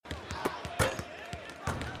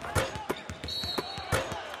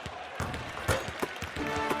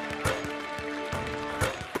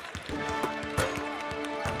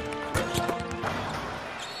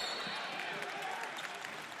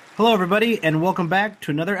Hello, everybody, and welcome back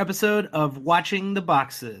to another episode of Watching the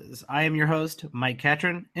Boxes. I am your host, Mike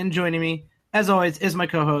Catron, and joining me, as always, is my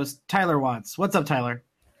co-host, Tyler Watts. What's up, Tyler?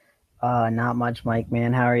 Not much, Mike,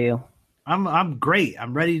 man. How are you? I'm great.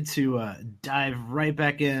 I'm ready to dive right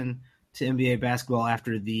back in to NBA basketball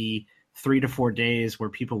after the 3 to 4 days where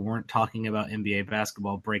people weren't talking about NBA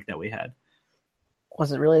basketball break that we had.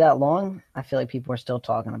 Was it really that long? I feel like people are still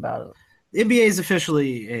talking about it. The NBA is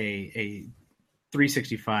officially a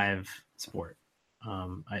 365 sport.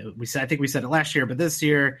 I think we said it last year, but this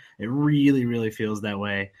year it really, really feels that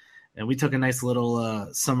way. And we took a nice little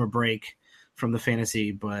summer break from the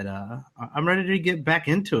fantasy, but I'm ready to get back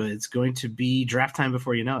into it. It's going to be draft time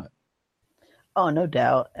before you know it. Oh, no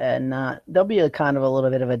doubt. And there'll be a kind of a little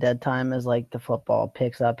bit of a dead time as like the football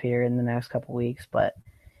picks up here in the next couple weeks. But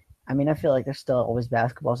I mean, I feel like there's still always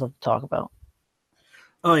basketball stuff to talk about.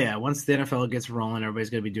 Oh, yeah. Once the NFL gets rolling,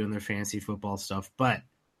 everybody's going to be doing their fantasy football stuff. But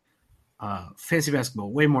fantasy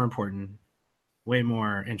basketball, way more important, way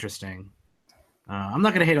more interesting. I'm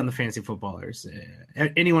not going to hate on the fantasy footballers.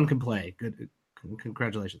 Anyone can play. Good.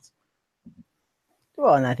 Congratulations.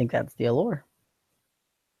 Well, and I think that's the allure.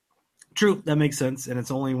 True. That makes sense. And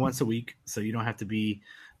it's only once a week, so you don't have to be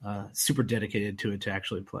super dedicated to it to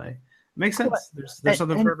actually play. Makes sense. There's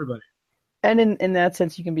something for everybody. And in that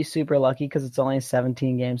sense, you can be super lucky because it's only a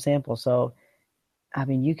 17-game sample. So, I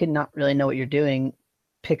mean, you can not really know what you're doing.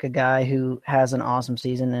 Pick a guy who has an awesome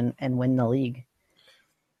season and win the league.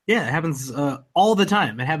 Yeah, it happens all the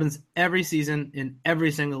time. It happens every season in every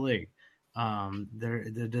single league.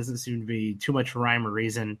 There doesn't seem to be too much rhyme or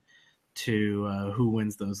reason to who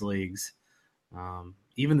wins those leagues,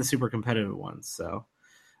 even the super competitive ones. So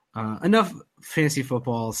enough fantasy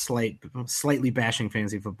football, slightly bashing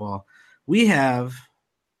fantasy football. We have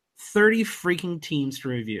 30 freaking teams to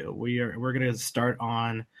review. We're going to start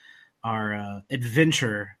on our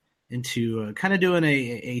adventure into kind of doing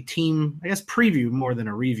a team, I guess, preview more than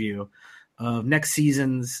a review of next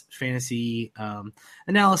season's fantasy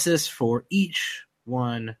analysis for each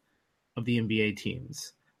one of the NBA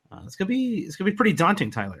teams. It's gonna be pretty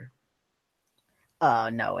daunting, Tyler.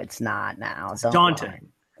 No, it's not now. It's daunting.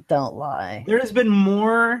 Don't lie. There has been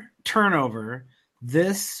more turnover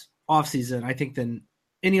this offseason, I think, than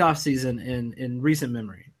any offseason in recent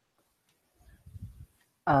memory.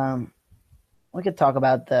 We could talk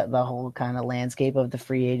about the whole kind of landscape of the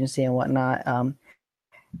free agency and whatnot.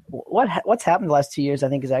 What's happened the last 2 years, I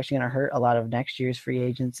think, is actually going to hurt a lot of next year's free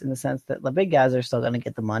agents in the sense that the big guys are still going to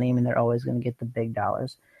get the money. I mean, they're always going to get the big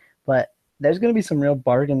dollars. But there's going to be some real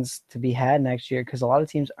bargains to be had next year because a lot of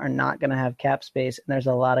teams are not going to have cap space, and there's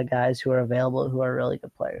a lot of guys who are available who are really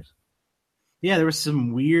good players. Yeah, there were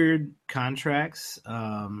some weird contracts.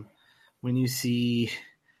 When you see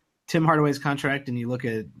Tim Hardaway's contract and you look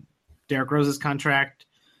at Derrick Rose's contract,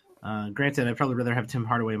 granted, I'd probably rather have Tim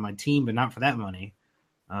Hardaway on my team, but not for that money.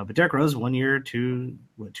 But Derrick Rose, 1 year to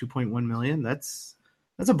 $2.1 million. That's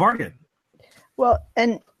a bargain. Well,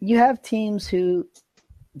 and you have teams who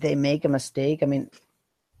they make a mistake. I mean,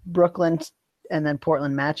 Brooklyn and then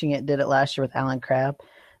Portland matching it did it last year with Allen Crabbe.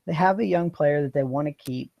 They have a young player that they want to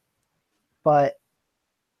keep, but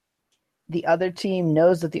the other team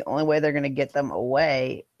knows that the only way they're going to get them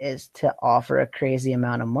away is to offer a crazy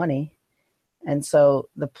amount of money. And so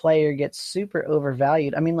the player gets super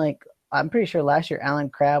overvalued. I mean, like, I'm pretty sure last year Allen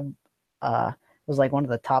Crabbe was like one of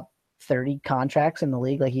the top 30 contracts in the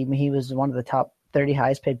league. Like he was one of the top 30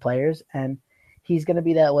 highest paid players, and he's going to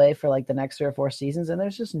be that way for like the next 3 or 4 seasons. And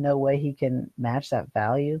there's just no way he can match that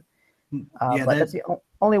value. But that's the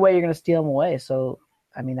only way you're going to steal him away. So,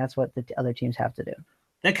 I mean, that's what the other teams have to do.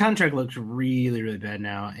 That contract looks really, really bad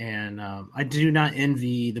now, and I do not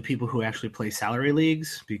envy the people who actually play salary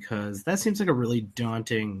leagues because that seems like a really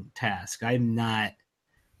daunting task. I'm not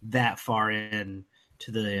that far in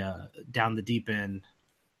to the down the deep end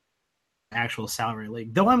actual salary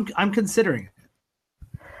league, though I'm considering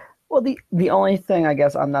it. Well, the only thing I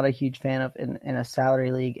guess I'm not a huge fan of in a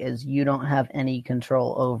salary league is you don't have any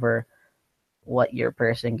control over what your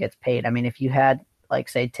person gets paid. I mean, if you had, like,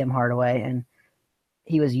 say, Tim Hardaway and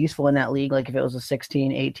he was useful in that league, like if it was a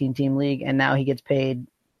 16, 18 team league, and now he gets paid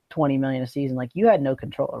 $20 million a season, like you had no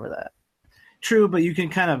control over that. True, but you can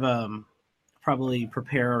kind of probably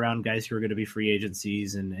prepare around guys who are going to be free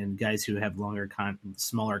agencies and guys who have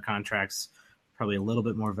smaller contracts, probably a little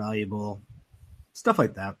bit more valuable, stuff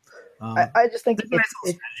like that. I just think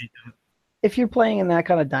if you're playing in that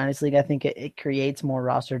kind of dynasty league, I think it creates more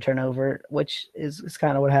roster turnover, which is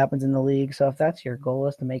kind of what happens in the league. So if that's your goal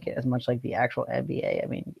is to make it as much like the actual NBA, I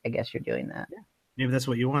mean, I guess you're doing that. Yeah. Maybe that's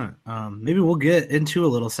what you want. Maybe we'll get into a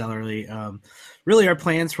little salary. Really, our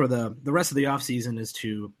plans for the rest of the offseason is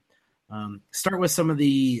to Start with some of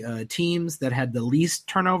the teams that had the least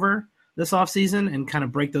turnover this offseason and kind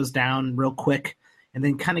of break those down real quick, and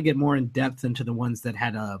then kind of get more in depth into the ones that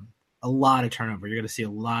had a lot of turnover. You're going to see a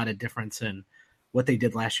lot of difference in what they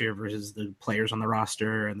did last year versus the players on the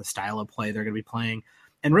roster and the style of play they're going to be playing,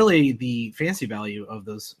 and really the fantasy value of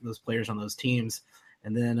those players on those teams.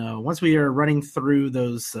 And then once we are running through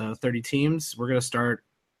those 30 teams, we're going to start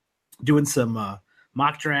doing some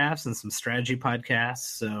mock drafts and some strategy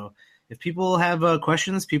podcasts. So if people have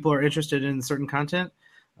questions, people are interested in certain content,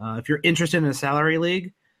 if you're interested in a salary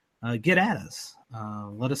league, get at us.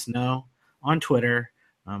 Let us know on Twitter.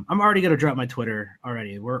 I'm already going to drop my Twitter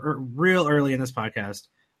already. We're real early in this podcast.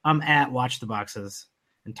 I'm at Watch the Boxes.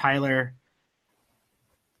 And Tyler,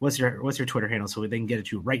 what's your Twitter handle so they can get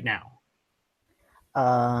at you right now?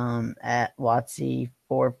 At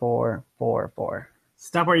Watsy4444.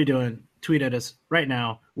 Stop what you're doing. Tweet at us right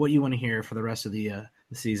now what you want to hear for the rest of the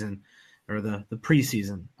season, or the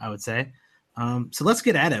preseason, I would say. So let's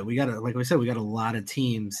get at it. Like we said, we got a lot of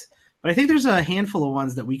teams, but I think there's a handful of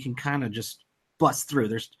ones that we can kind of just bust through.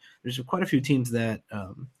 There's quite a few teams that,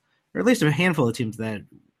 or at least a handful of teams that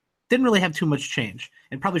didn't really have too much change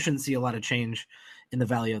and probably shouldn't see a lot of change in the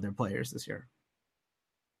value of their players this year.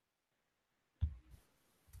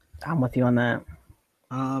 I'm with you on that.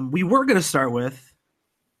 We were going to start with,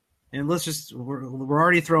 and we're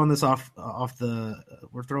already throwing this off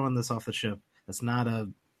the ship. That's not I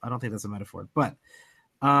don't think that's a metaphor, but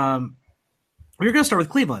we were going to start with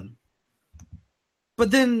Cleveland. But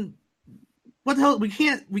then what the hell? We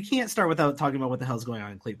can't start without talking about what the hell's going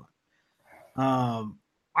on in Cleveland.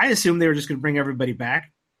 I assumed they were just going to bring everybody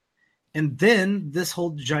back, and then this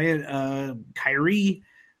whole giant Kyrie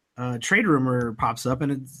trade rumor pops up,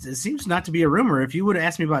 and it seems not to be a rumor. If you would have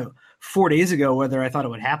asked me about 4 days ago whether I thought it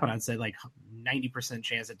would happen, I'd say like 90%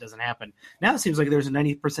 chance it doesn't happen. Now it seems like there's a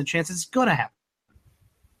 90% chance it's going to happen.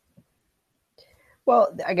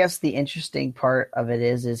 Well, I guess the interesting part of it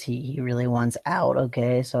is he really wants out.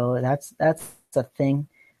 Okay, so that's a thing.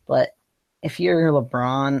 But if you're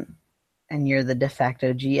LeBron and you're the de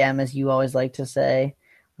facto GM, as you always like to say,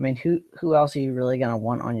 I mean, who else are you really going to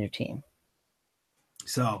want on your team?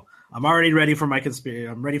 So I'm already ready for my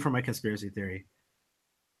conspiracy theory.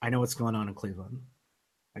 I know what's going on in Cleveland.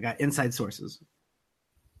 I got inside sources.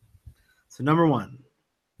 So number one,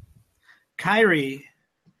 Kyrie,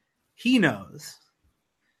 he knows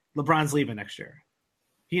LeBron's leaving next year.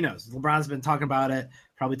 He knows. LeBron's been talking about it,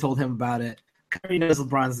 probably told him about it. Kyrie knows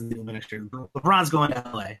LeBron's leaving next year. LeBron's going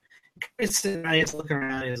to LA. Kyrie's sitting around, he's looking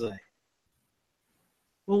around, he's like,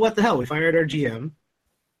 well, what the hell? We fired our GM.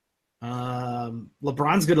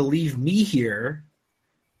 LeBron's going to leave me here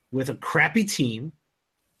with a crappy team,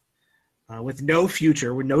 with no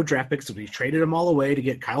future, with no draft picks. We traded them all away to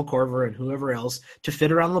get Kyle Korver and whoever else to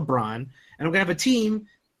fit around LeBron. And I'm going to have a team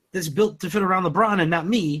that's built to fit around LeBron and not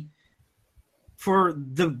me for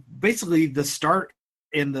basically the start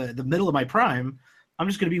in the middle of my prime. I'm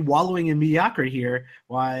just going to be wallowing in mediocrity here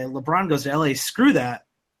while LeBron goes to LA. Screw that.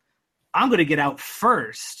 I'm going to get out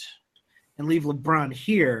first and leave LeBron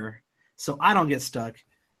here so I don't get stuck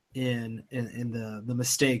in the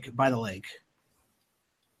mistake by the lake.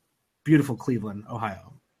 Beautiful Cleveland,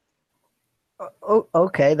 Ohio. Oh,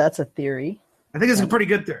 okay, that's a theory. I think it's a pretty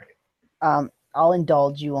good theory. I'll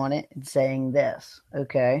indulge you on it in saying this,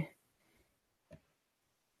 okay?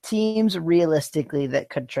 Teams realistically that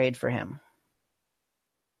could trade for him.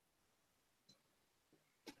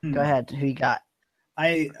 Go ahead. Who you got?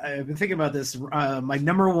 I've been thinking about this. My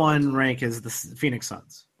number one rank is the Phoenix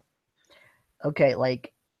Suns. Okay,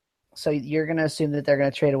 so you're going to assume that they're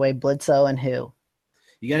going to trade away Bledsoe and who?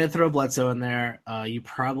 You got to throw Bledsoe in there. You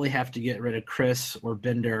probably have to get rid of Chris or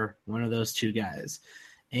Bender, one of those two guys.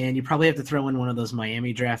 And you probably have to throw in one of those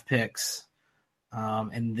Miami draft picks.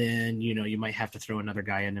 And then, you might have to throw another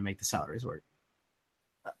guy in to make the salaries work.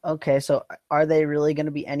 Okay, so are they really going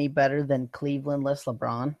to be any better than Cleveland-less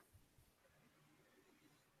LeBron?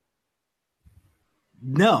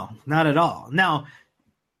 No, not at all. Now,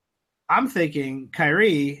 I'm thinking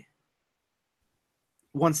Kyrie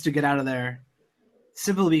wants to get out of there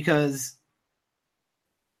simply because,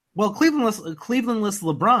 well, Cleveland-less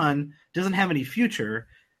LeBron doesn't have any future.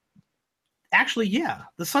 Actually, yeah,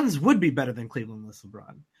 the Suns would be better than Cleveland-less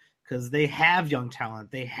LeBron because they have young talent,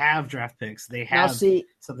 they have draft picks, they have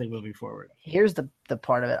something moving forward. Here's the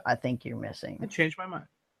part of it I think you're missing. I changed my mind.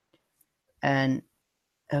 And,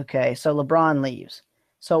 okay, so LeBron leaves.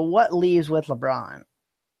 So what leaves with LeBron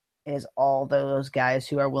is all those guys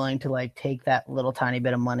who are willing to, take that little tiny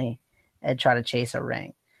bit of money and try to chase a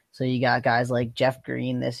ring. So you got guys like Jeff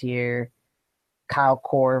Green this year, Kyle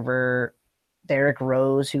Korver, Derrick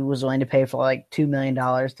Rose, who was willing to pay for like $2 million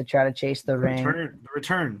to try to chase the ring. The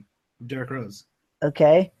return of Derrick Rose.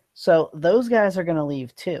 Okay, so those guys are going to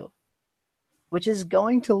leave too, which is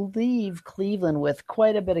going to leave Cleveland with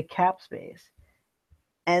quite a bit of cap space,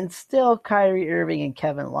 and still Kyrie Irving and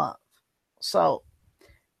Kevin Love. So,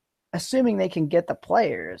 assuming they can get the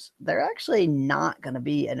players, they're actually not going to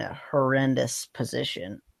be in a horrendous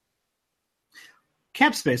position.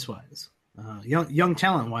 Cap space wise, young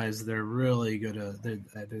talent wise, they're really good.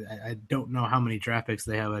 I don't know how many draft picks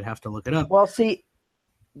they have. I'd have to look it up. Well, see,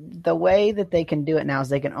 the way that they can do it now is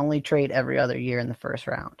they can only trade every other year in the first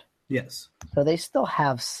round. Yes. So they still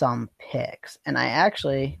have some picks. And I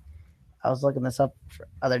was looking this up the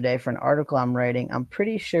other day for an article I'm writing. I'm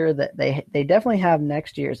pretty sure that they definitely have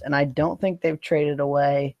next year's, and I don't think they've traded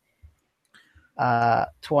away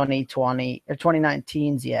 2020 or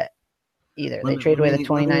 2019's yet either. They traded away the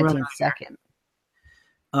 2019 second.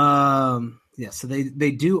 Yeah, so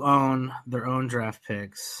they do own their own draft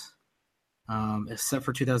picks. Except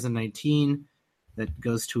for 2019, that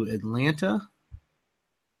goes to Atlanta.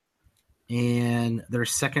 And their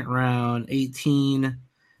second round 18,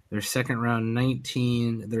 their second round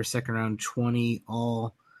 19, their second round 20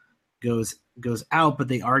 all goes out, but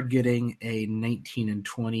they are getting a 19 and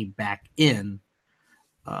 20 back in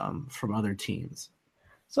from other teams.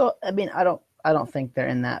 So I mean, I don't think they're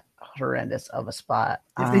in that horrendous of a spot.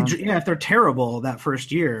 If they're terrible that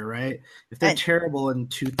first year, right? If they're terrible in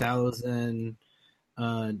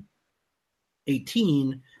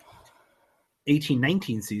 2018,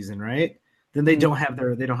 19 season, right? Then they don't have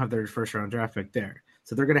their first round draft pick there.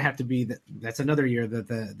 So they're going to have to be that's another year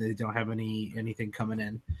that they don't have anything coming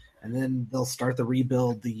in, and then they'll start the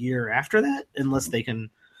rebuild the year after that, unless they can,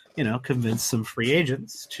 convince some free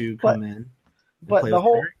agents to come in. But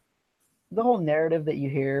the whole narrative that you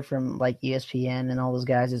hear from like ESPN and all those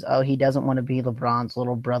guys is, oh, he doesn't want to be LeBron's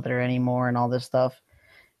little brother anymore and all this stuff.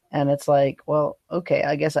 And it's like, well, okay,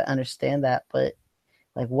 I guess I understand that, but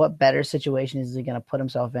like what better situation is he going to put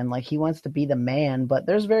himself in? Like he wants to be the man, but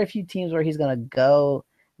there's very few teams where he's going to go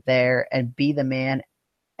there and be the man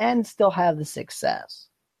and still have the success.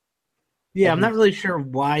 Yeah, I'm not really sure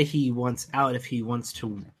why he wants out if he wants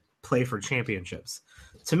to play for championships.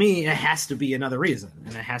 To me, it has to be another reason,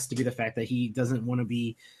 and it has to be the fact that he doesn't want to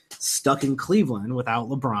be stuck in Cleveland without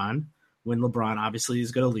LeBron when LeBron obviously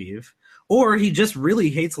is going to leave, or he just really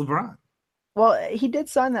hates LeBron. Well, he did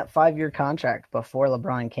sign that 5-year contract before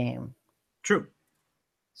LeBron came. True.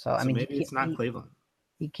 So I mean, maybe it's not Cleveland.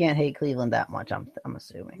 He can't hate Cleveland that much. I'm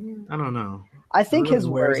assuming. I don't know. I think his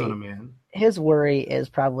worry is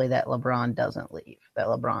probably that LeBron doesn't leave, that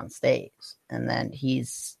LeBron stays, and then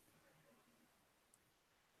he's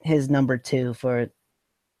his number two for,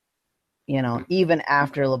 even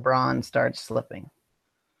after LeBron starts slipping.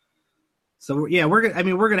 So yeah, we're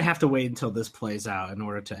gonna have to wait until this plays out in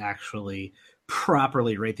order to actually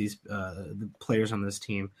properly rate these the players on this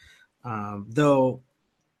team. Though,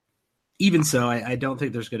 even so, I don't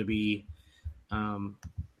think there's going to be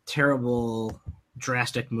terrible,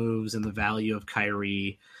 drastic moves in the value of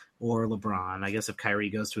Kyrie or LeBron. I guess if Kyrie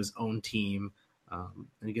goes to his own team and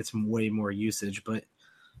he gets way more usage, but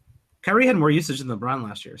Kyrie had more usage than LeBron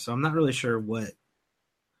last year, so I'm not really sure what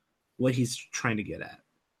he's trying to get at.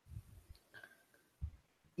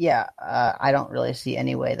 Yeah, I don't really see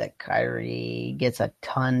any way that Kyrie gets a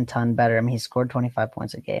ton better. I mean, he scored 25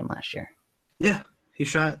 points a game last year. Yeah, he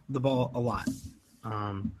shot the ball a lot.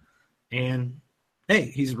 And, hey,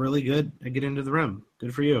 he's really good at getting to the rim.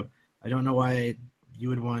 Good for you. I don't know why you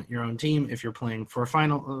would want your own team if you're playing for a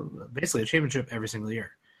final, basically a championship every single year.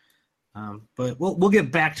 But we'll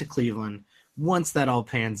get back to Cleveland once that all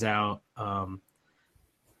pans out.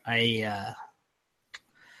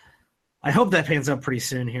 I hope that pans out pretty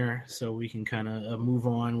soon here, so we can kind of move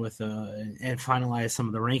on with and finalize some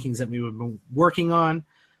of the rankings that we have been working on.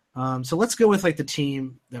 So let's go with like the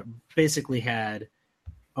team that basically had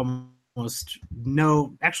almost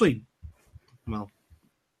no. Actually, well,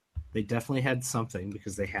 they definitely had something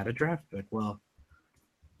because they had a draft pick. Well,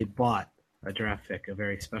 they bought a draft pick, a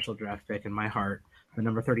very special draft pick in my heart, the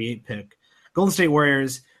number 38 pick. Golden State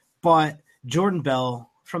Warriors bought Jordan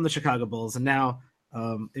Bell from the Chicago Bulls, and now.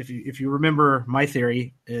 If you remember, my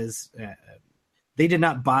theory is they did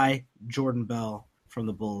not buy Jordan Bell from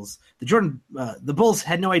the Bulls. The Bulls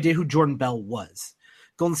had no idea who Jordan Bell was.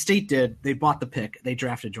 Golden State did. They bought the pick. They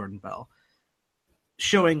drafted Jordan Bell,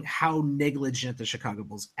 showing how negligent the Chicago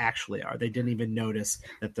Bulls actually are. They didn't even notice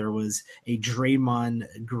that there was a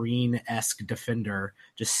Draymond Green-esque defender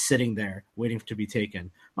just sitting there waiting to be taken.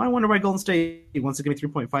 Well, I wonder why Golden State wants to give me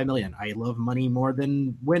 $3.5 million. I love money more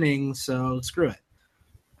than winning, so screw it.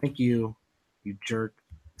 Thank you, You jerk,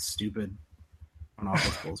 stupid, on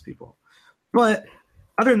offense Bulls people. But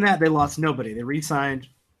other than that, they lost nobody. They re-signed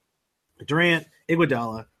Durant,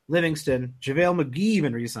 Iguodala, Livingston, JaVale McGee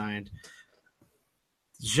even re-signed.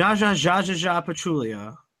 Jaja Pachulia,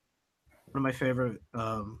 one of my favorite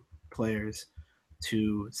players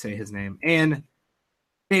to say his name, and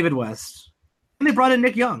David West. And they brought in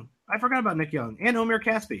Nick Young. I forgot about Nick Young and Omer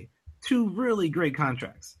Caspi. 2 really great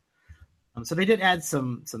contracts. So they did add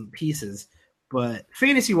some pieces, but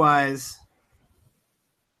fantasy-wise,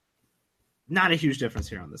 not a huge difference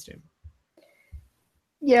here on this team.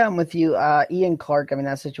 Yeah, I'm with you. Ian Clark, I mean,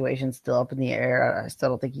 that situation's still up in the air. I still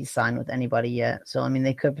don't think he's signed with anybody yet. So, I mean,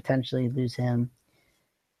 they could potentially lose him.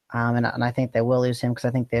 And I think they will lose him because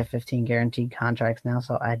I think they have 15 guaranteed contracts now,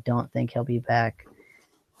 so I don't think he'll be back.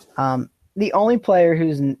 The only player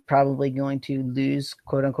who's probably going to lose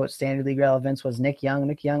quote-unquote standard league relevance was Nick Young.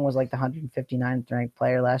 Nick Young was like the 159th ranked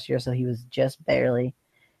player last year, so he was just barely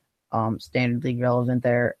standard league relevant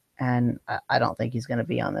there, and I don't think he's going to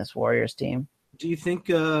be on this Warriors team. Do you think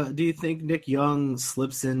Nick Young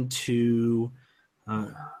slips into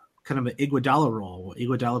kind of an Iguodala role?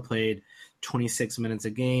 Iguodala played 26 minutes a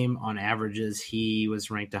game. On averages, he was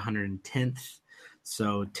ranked 110th,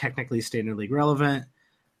 so technically standard league relevant.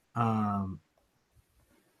 Though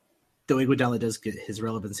Iguodala does get his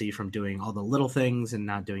relevancy from doing all the little things and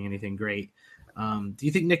not doing anything great. Do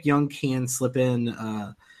you think Nick Young can slip in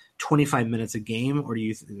 25 minutes a game, or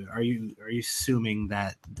are you assuming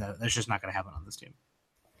that that's just not going to happen on this team?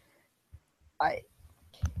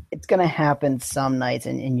 It's going to happen some nights,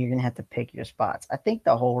 and you're going to have to pick your spots. I think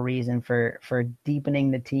the whole reason for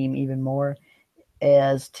deepening the team even more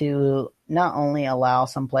is to not only allow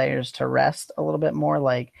some players to rest a little bit more,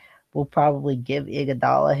 like we'll probably give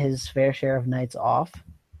Iguodala his fair share of nights off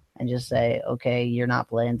and just say, okay, you're not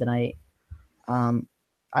playing tonight.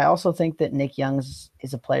 I also think that Nick Young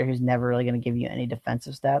is a player who's never really going to give you any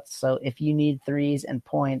defensive stats. So if you need threes and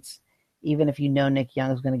points, even if you know Nick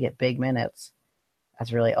Young is going to get big minutes,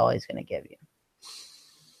 that's really all he's going to give you.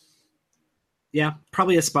 Yeah,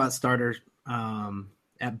 probably a spot starter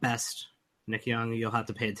at best. Nick Young, you'll have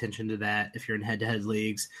to pay attention to that if you're in head-to-head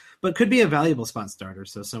leagues, but could be a valuable spot starter,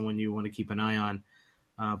 so someone you want to keep an eye on.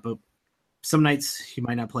 But some nights he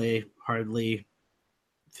might not play hardly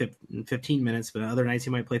 15 minutes, but other nights he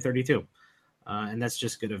might play 32. And that's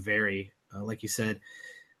just going to vary. Like you said,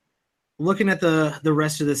 looking at the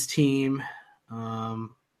rest of this team,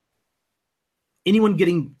 anyone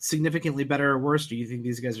getting significantly better or worse? Do you think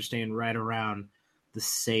these guys are staying right around the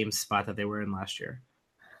same spot that they were in last year?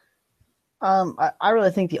 I really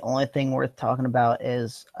think the only thing worth talking about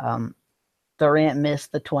is Durant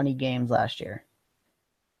missed the 20 games last year.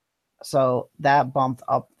 So that bumped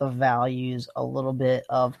up the values a little bit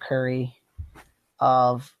of Curry,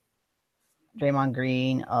 of Draymond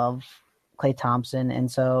Green, of Klay Thompson.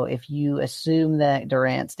 And so if you assume that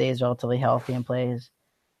Durant stays relatively healthy and plays,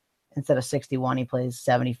 instead of 61, he plays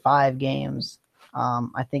 75 games,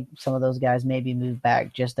 I think some of those guys maybe move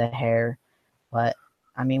back just a hair. But,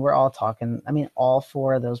 I mean, we're all talking – I mean, all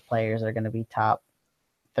 4 of those players are going to be top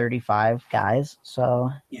 35 guys. So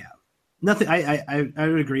 – yeah. Nothing. I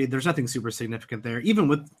would agree. There's nothing super significant there. Even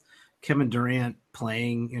with Kevin Durant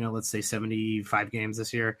playing, let's say 75 games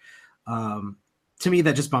this year, to me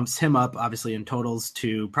that just bumps him up, obviously in totals,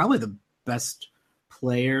 to probably the best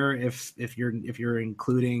player. If you're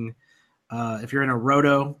including, if you're in a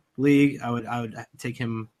roto league, I would take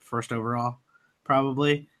him first overall,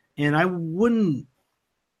 probably. And I wouldn't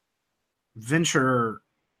venture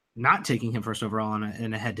not taking him first overall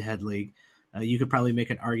in a head-to-head league. You could probably make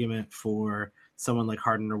an argument for someone like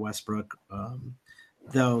Harden or Westbrook,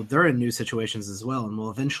 though they're in new situations as well, and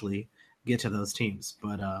we'll eventually get to those teams.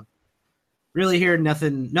 But really, here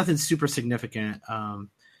nothing super significant.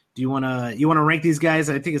 Do you want to rank these guys?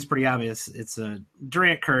 I think it's pretty obvious. It's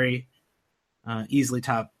Durant, Curry, easily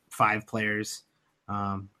top 5 players.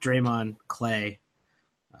 Draymond, Klay,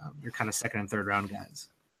 you're kind of second and third round guys.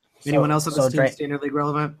 Anyone else on this team standard league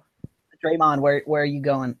relevant? Draymond, where are you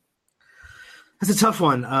going? That's a tough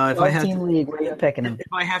one. If I have league, where are you picking him? If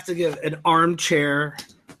I have to give an armchair,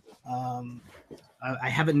 I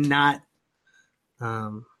haven't not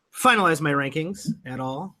finalized my rankings at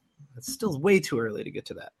all. It's still way too early to get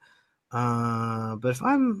to that. But if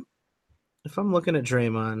I'm looking at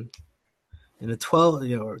Draymond in a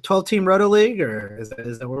 12 team roto league, or is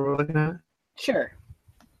that what we're looking at? Sure.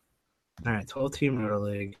 All right, 12 team roto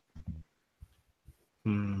league.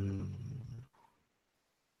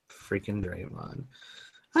 Freaking Draymond.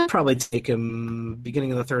 I'd probably take him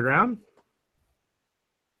beginning of the third round.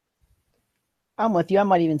 I'm with you. I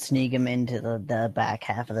might even sneak him into the back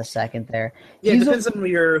half of the second there. Yeah, it depends on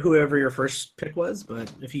whoever your first pick was,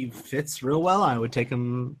 but if he fits real well, I would take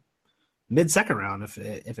him mid-second round if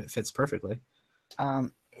it fits perfectly.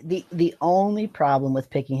 The only problem with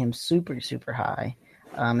picking him super, super high,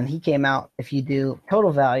 and he came out, if you do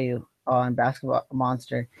total value on Basketball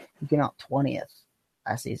Monster, he came out 20th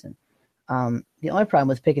last season. The only problem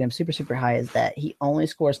with picking him super, super high is that he only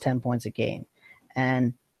scores 10 points a game.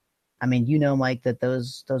 And I mean, Mike, that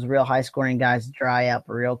those real high scoring guys dry up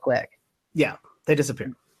real quick. Yeah, they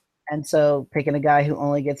disappear. And so picking a guy who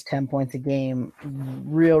only gets 10 points a game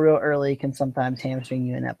real early can sometimes hamstring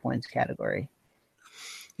you in that points category.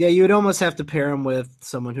 Yeah, you would almost have to pair him with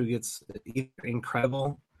someone who gets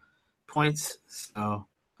incredible points. So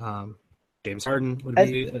James Harden would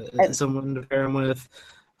be someone to pair him with.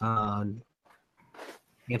 Anthony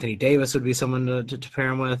Davis would be someone to pair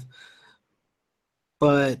him with.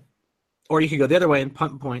 Or you could go the other way and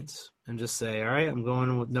punt points and just say, all right, I'm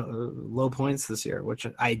going with low points this year, which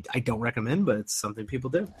I don't recommend, but it's something people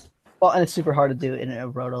do. Well, and it's super hard to do in a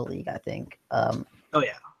roto league, I think. Oh,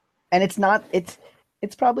 yeah. And it's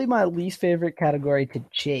probably my least favorite category to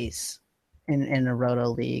chase in a roto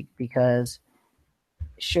league because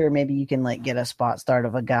sure, maybe you can like get a spot start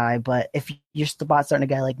of a guy, but if you're spot starting a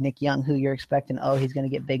guy like Nick Young, who you're expecting, he's going to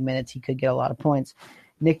get big minutes, he could get a lot of points.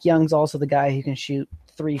 Nick Young's also the guy who can shoot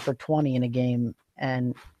 3 for 20 in a game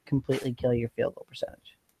and completely kill your field goal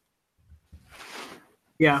percentage.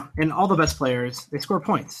 Yeah, and all the best players, they score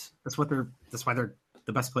points. That's why they're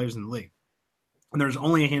the best players in the league. And there's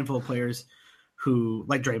only a handful of players who,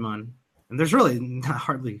 like Draymond, and there's really not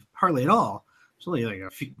hardly at all. There's only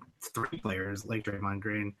like 3 players like Draymond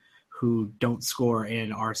Green who don't score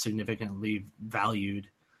and are significantly valued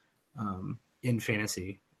in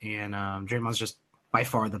fantasy. And Draymond's just by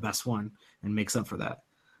far the best one and makes up for that.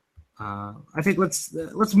 I think let's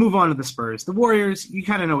move on to the Spurs. The Warriors, you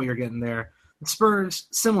kind of know what you're getting there. The Spurs,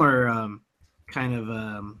 similar kind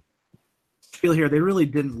of feel here. They really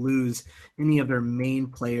didn't lose any of their main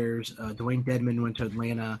players. Dwayne Dedmon went to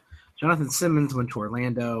Atlanta. Jonathan Simmons went to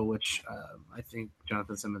Orlando, which I think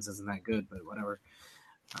Jonathan Simmons isn't that good, but whatever.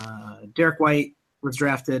 Derek White was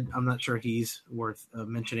drafted. I'm not sure he's worth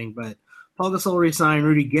mentioning, but Paul Gasol re-signed.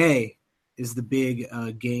 Rudy Gay is the big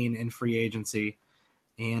gain in free agency.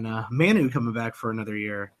 And Manu coming back for another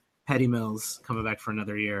year. Patty Mills coming back for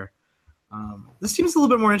another year. This team's a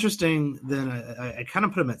little bit more interesting than I kind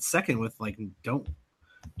of put them at second with like don't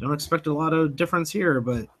expect a lot of difference here,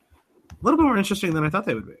 but a little bit more interesting than I thought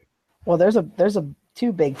they would be. Well, there's a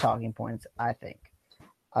 2 big talking points, I think.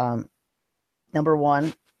 Number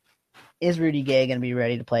 1, is Rudy Gay going to be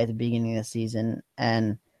ready to play at the beginning of the season?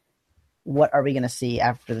 And what are we going to see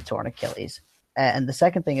after the torn Achilles? And the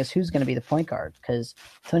second thing is who's going to be the point guard? Because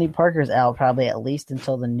Tony Parker's out probably at least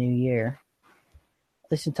until the new year,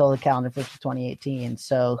 at least until the calendar flips to 2018.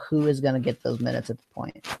 So who is going to get those minutes at the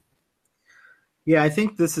point? Yeah, I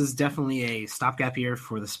think this is definitely a stopgap year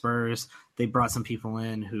for the Spurs. They brought some people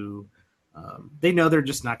in who they know they're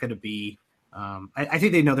just not going to be I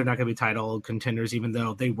think they know they're not going to be title contenders, even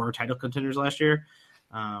though they were title contenders last year.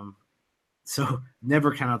 So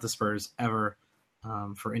never count out the Spurs ever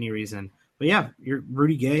for any reason. But yeah, you're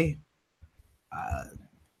Rudy Gay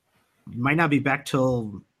might not be back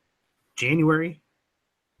till January.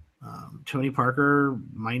 Tony Parker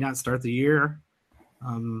might not start the year.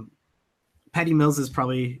 Patty Mills is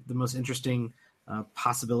probably the most interesting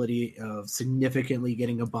possibility of significantly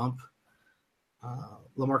getting a bump.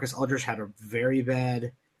 LaMarcus Aldridge had a very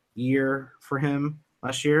bad year for him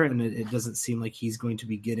last year, and it doesn't seem like he's going to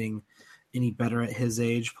be getting any better at his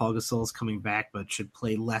age. Paul Gasol is coming back, but should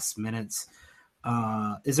play less minutes.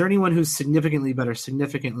 Is there anyone who's significantly better,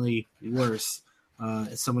 significantly worse?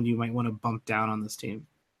 Someone you might want to bump down on this team?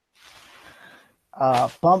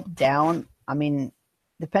 Bump down? I mean,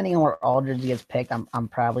 depending on where Aldridge gets picked, I'm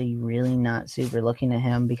probably really not super looking at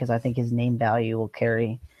him because I think his name value will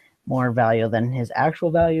carry more value than his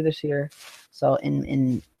actual value this year. So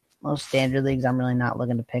in most standard leagues, I'm really not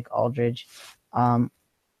looking to pick Aldridge.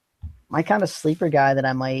 My kind of sleeper guy that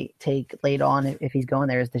I might take late on if he's going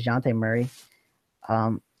there is DeJounte Murray.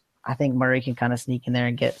 I think Murray can kind of sneak in there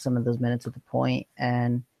and get some of those minutes at the point.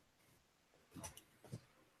 And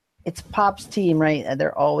it's Pop's team, right?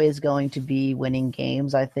 They're always going to be winning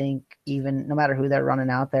games, I think, even no matter who they're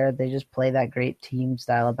running out there. They just play that great team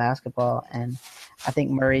style of basketball. And I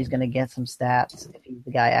think Murray's going to get some stats if he's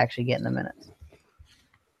the guy actually getting the minutes.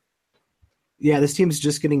 Yeah, this team's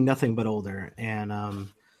just getting nothing but older. And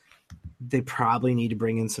they probably need to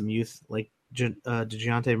bring in some youth like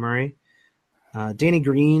DeJounte Murray. Danny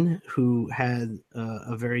Green, who had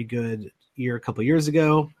a very good year a couple years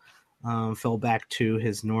ago. Fell back to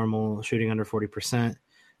his normal shooting under 40%,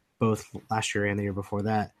 both last year and the year before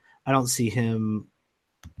that. I don't see him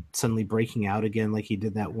suddenly breaking out again like he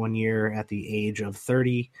did that one year at the age of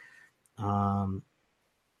 30.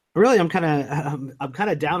 Really, I'm kind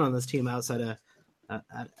of down on this team outside of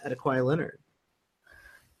Kawhi Leonard.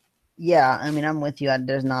 Yeah, I mean, I'm with you.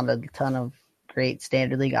 There's not a ton of great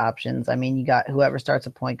standard league options. I mean, you got whoever starts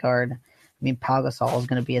a point guard. I mean, Pau Gasol is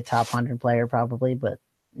going to be a top 100 player probably, but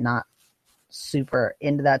not super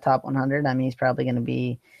into that top 100. I mean, he's probably going to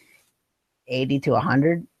be 80 to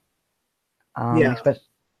 100. Yeah.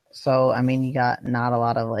 So, I mean, you got not a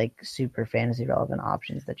lot of like super fantasy relevant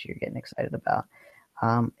options that you're getting excited about.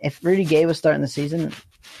 If Rudy Gay was starting the season,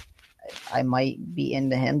 I might be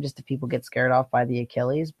into him just if people get scared off by the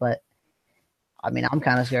Achilles. But, I mean, I'm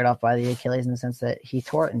kind of scared off by the Achilles in the sense that he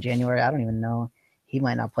tore it in January. I don't even know. He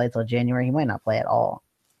might not play till January. He might not play at all.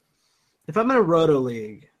 If I'm in a roto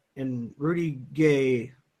league and Rudy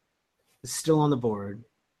Gay is still on the board,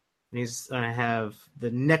 and he's going to have the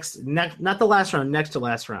next, not the last round, next to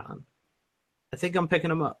last round, I think I'm picking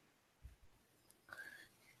him up.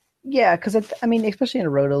 Yeah, because, I mean, especially in a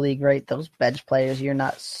roto league, right, those bench players, you're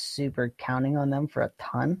not super counting on them for a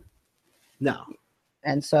ton. No.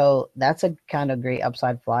 And so that's a kind of great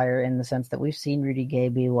upside flyer in the sense that we've seen Rudy Gay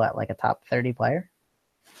be, like a top 30 player?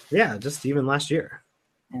 Yeah, just even last year.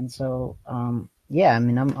 And so, yeah, I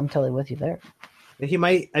mean, I'm totally with you there. He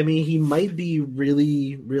might be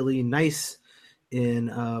really, really nice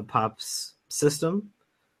in Pop's system.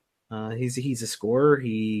 He's a scorer.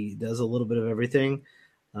 He does a little bit of everything.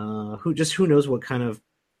 Who knows what kind of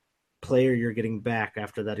player you're getting back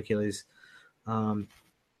after that Achilles.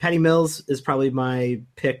 Patty Mills is probably my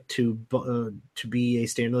pick to be a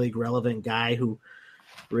standard league relevant guy who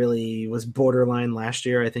really was borderline last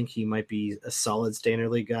year. I think he might be a solid standard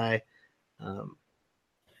league guy.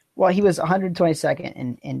 Well, he was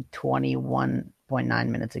 122nd in 21.9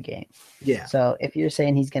 minutes a game. Yeah. So if you're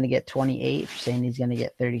saying he's going to get 28, if you're saying he's going to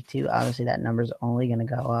get 32, obviously that number's only going to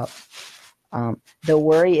go up. The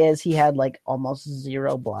worry is he had like almost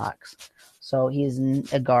 0 blocks. So he's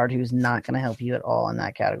a guard who's not going to help you at all in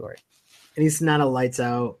that category. And he's not a lights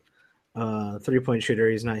out 3-point shooter.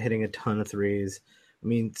 He's not hitting a ton of threes. I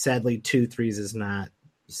mean, sadly, 2 threes is not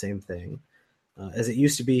the same thing as it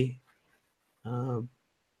used to be.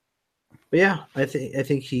 But yeah, I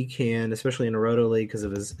think he can, especially in a roto league because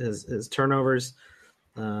of his turnovers.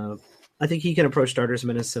 I think he can approach starters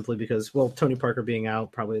minutes simply because, well, Tony Parker being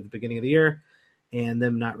out probably at the beginning of the year and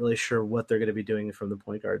them not really sure what they're going to be doing from the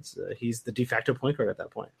point guards. He's the de facto point guard at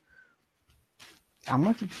that point. I'm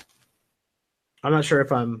with you. I'm not sure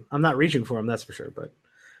if I'm not reaching for him, that's for sure. But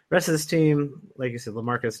rest of this team, like you said,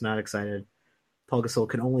 LaMarcus not excited. Paul Gasol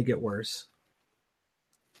can only get worse.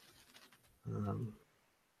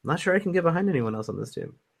 Not sure I can get behind anyone else on this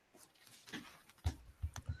team.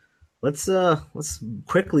 Let's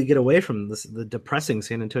quickly get away from the depressing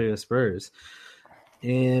San Antonio Spurs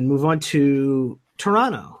and move on to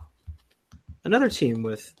Toronto, another team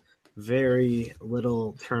with very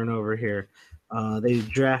little turnover here. They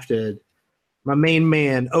drafted my main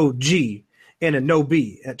man OG and a no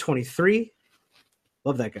B at 23.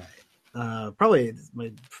 Love that guy. Probably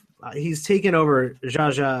he's taken over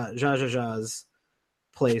Ja's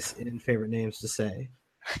place in favorite names to say.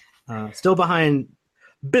 Still behind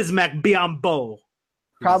Bismack Biyombo.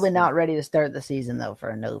 Probably not ready to start the season, though,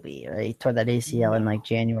 for Anobi. Right? He tore that ACL in like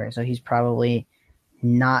January, so he's probably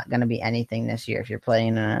not going to be anything this year. If you're playing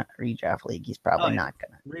in a redraft league, he's probably not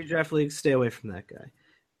going to. Redraft league, stay away from that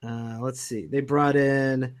guy. Let's see. They brought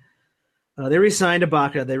in they re-signed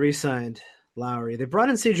Ibaka. They re-signed Lowry. They brought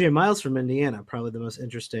in CJ Miles from Indiana, probably the most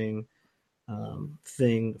interesting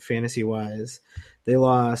thing fantasy-wise. They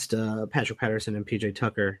lost Patrick Patterson and PJ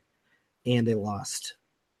Tucker, and they lost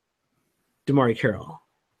DeMarre Carroll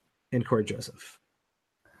and Corey Joseph.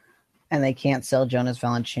 And they can't sell Jonas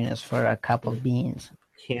Valanciunas for a cup of beans.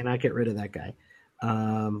 Cannot get rid of that guy.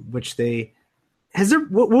 Which they has there.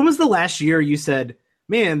 What was the last year you said,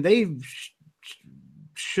 man, they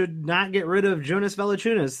should not get rid of Jonas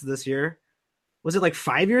Valanciunas this year? Was it like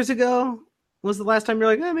 5 years ago? Was the last time you're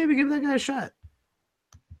like, maybe give that guy a shot?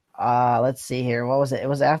 Let's see here. What was it? It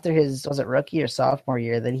was after was it rookie or sophomore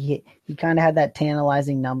year that he kind of had that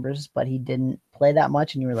tantalizing numbers, but he didn't play that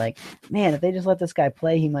much. And you were like, man, if they just let this guy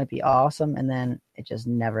play, he might be awesome. And then it just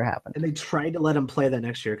never happened. And they tried to let him play that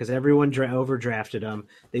next year because everyone overdrafted him.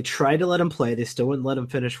 They tried to let him play. They still wouldn't let him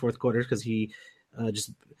finish fourth quarters because he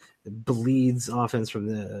just bleeds offense from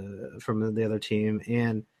the other team.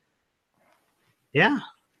 And yeah,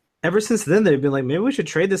 ever since then they've been like, maybe we should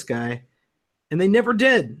trade this guy, and they never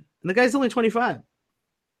did. And the guy's only 25.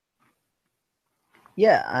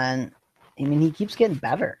 Yeah, and I mean he keeps getting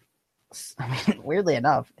better. I mean, weirdly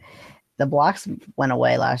enough, the blocks went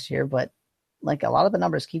away last year, but like a lot of the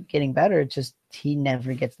numbers keep getting better. It's just he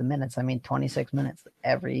never gets the minutes. I mean, 26 minutes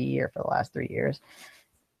every year for the last 3 years.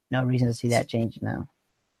 No reason to see that change now.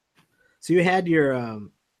 So you had your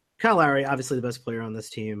Kyle Lowry, obviously the best player on this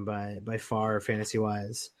team by far, fantasy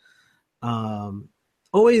wise.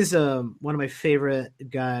 Always one of my favorite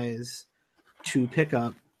guys to pick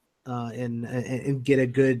up and get a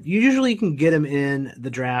good. You usually can get him in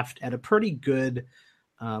the draft at a pretty good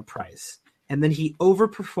price, and then he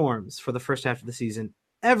overperforms for the first half of the season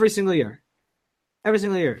every single year. Every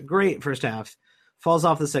single year, great first half, falls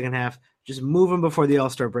off the second half. Just move him before the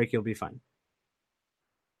All-Star break, you'll be fine.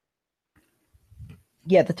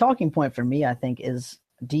 Yeah, the talking point for me, I think, is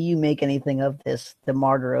do you make anything of this?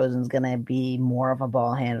 DeMar DeRozan's going to be more of a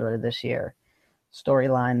ball handler this year.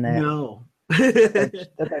 Storyline that No. that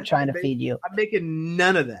they're trying to feed you. I'm making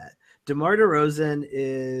none of that. DeMar DeRozan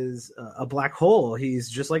is a black hole. He's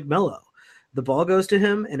just like Melo. The ball goes to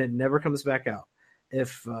him and it never comes back out.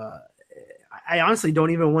 If I honestly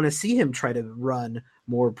don't even want to see him try to run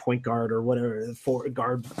more point guard or whatever,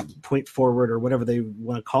 guard, point forward or whatever they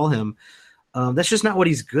want to call him. That's just not what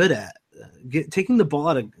he's good at. Taking the ball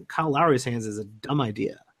out of Kyle Lowry's hands is a dumb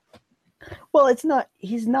idea. Well, it's not.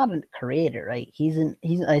 He's not a creator, right? He's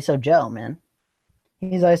ISO Joe, man.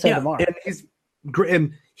 He's ISO DeMar. And he's great,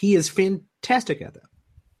 and he is fantastic at that.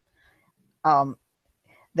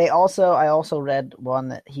 I also read one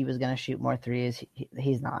that he was going to shoot more threes.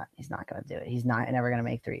 He's not. He's not going to do it. He's not never going to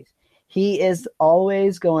make threes. He is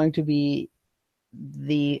always going to be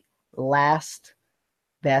the last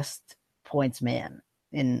best points man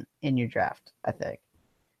in your draft. I think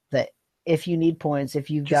that if you need points, if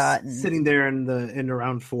you've got sitting there in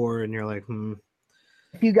round 4 and you're like,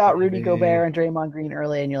 if you got Rudy Gobert and Draymond Green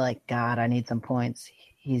early and you're like, God, I need some points,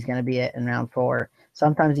 he's going to be it in round 4.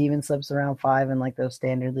 Sometimes he even slips around 5 in like those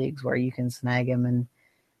standard leagues where you can snag him and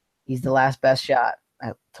he's the last best shot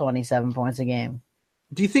at 27 points a game.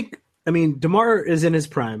 Do you think, I mean, DeMar is in his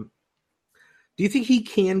prime. Do you think he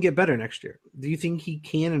can get better next year? Do you think he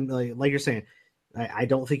can, like you're saying, I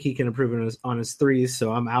don't think he can improve on his threes,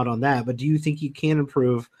 so I'm out on that. But do you think he can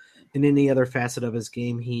improve in any other facet of his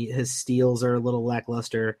game? His steals are a little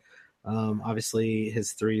lackluster. Obviously,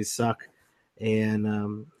 his threes suck,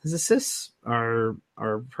 and his assists are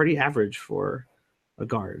pretty average for a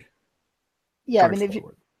guard. Yeah, I mean,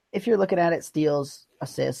 if you're looking at it, steals,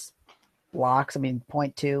 assists, blocks. I mean,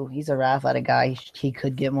 0.2. He's a athletic guy. He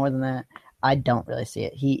could get more than that. I don't really see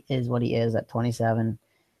it. He is what he is at 27.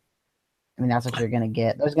 I mean, that's what you're going to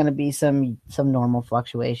get. There's going to be some normal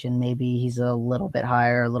fluctuation. Maybe he's a little bit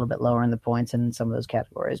higher, a little bit lower in the points in some of those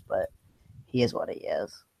categories, but he is what he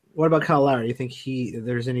is. What about Kyle Lowry? You think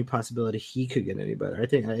there's any possibility he could get any better? I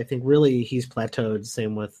think really he's plateaued.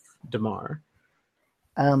 Same with DeMar.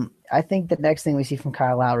 I think the next thing we see from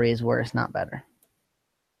Kyle Lowry is worse, not better.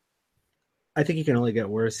 I think he can only get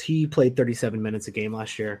worse. He played 37 minutes a game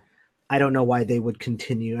last year. I don't know why they would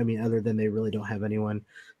continue. I mean, other than they really don't have anyone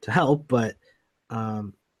to help, but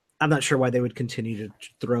I'm not sure why they would continue to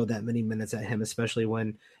throw that many minutes at him, especially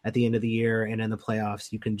when at the end of the year and in the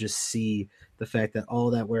playoffs, you can just see the fact that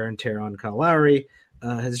all that wear and tear on Kyle Lowry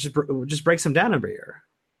has just breaks him down every year.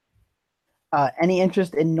 Any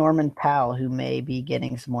interest in Norman Powell, who may be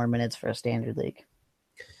getting some more minutes for a standard league?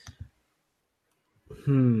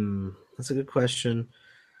 That's a good question.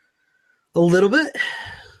 A little bit.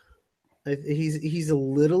 He's a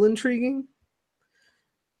little intriguing.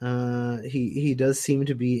 He does seem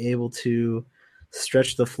to be able to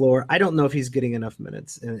stretch the floor. I don't know if he's getting enough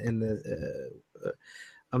minutes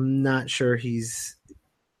I'm not sure he's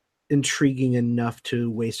intriguing enough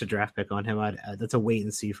to waste a draft pick on him. That's a wait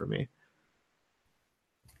and see for me.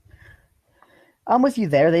 I'm with you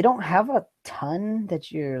there. They don't have a ton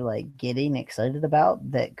that you're like getting excited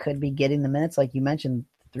about that could be getting the minutes. Like you mentioned,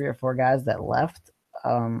 3 or 4 guys that left.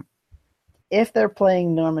 If they're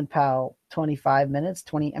playing Norman Powell 25 minutes,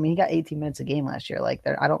 he got 18 minutes a game last year. Like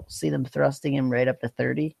I don't see them thrusting him right up to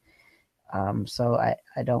 30. So I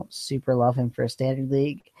don't super love him for a standard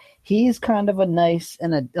league. He's kind of a nice,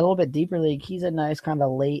 in a little bit deeper league, he's a nice kind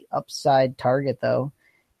of late upside target though,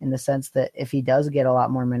 in the sense that if he does get a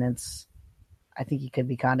lot more minutes, I think he could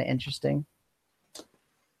be kind of interesting.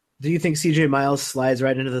 Do you think CJ Miles slides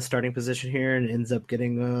right into the starting position here and ends up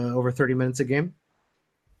getting over 30 minutes a game?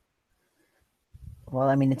 Well,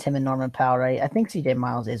 I mean, it's him and Norman Powell, right? I think CJ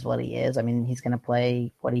Miles is what he is. I mean, he's going to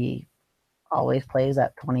play what he always plays,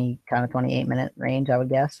 at 28-minute range, I would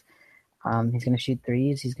guess. He's going to shoot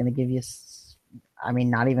threes. He's going to give you, I mean,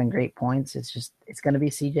 not even great points. It's going to be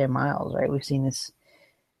CJ Miles, right? We've seen this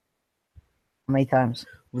how many times?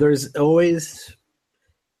 There's always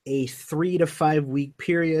a 3 to 5 week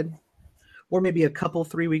period, or maybe a couple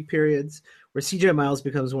 3-week periods, where CJ Miles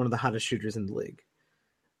becomes one of the hottest shooters in the league.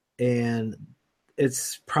 And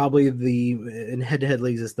it's probably in head-to-head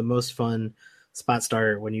leagues, it's the most fun spot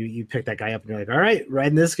starter when you pick that guy up and you're like, all right,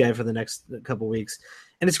 riding this guy for the next couple weeks.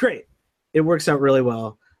 And it's great. It works out really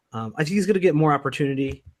well. I think he's going to get more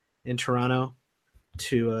opportunity in Toronto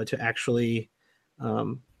to actually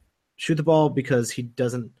shoot the ball, because he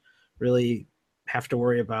doesn't really have to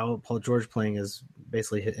worry about Paul George playing as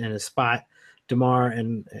basically in his spot. DeMar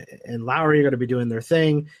and Lowry are going to be doing their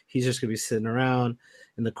thing. He's just going to be sitting around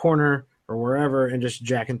in the corner or wherever and just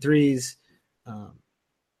jacking threes.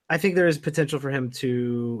 I think there is potential for him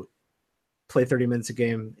to play 30 minutes a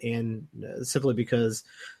game, and simply because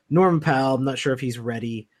Norman Powell, I'm not sure if he's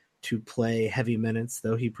ready to play heavy minutes,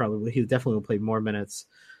 though he definitely will play more minutes.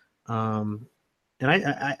 And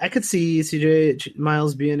I could see CJ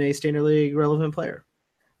Miles being a standard league relevant player.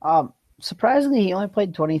 Surprisingly, he only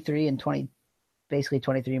played 23 and 23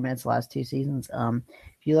 minutes the last 2 seasons.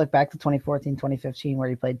 If you look back to 2014, 2015, where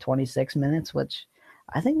he played 26 minutes, which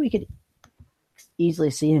I think we could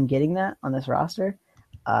easily see him getting that on this roster.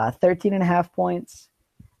 13.5 points,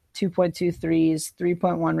 2.2 threes,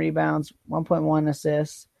 3.1 rebounds, 1.1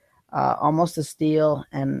 assists, almost a steal,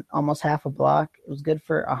 and almost half a block. It was good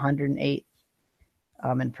for 108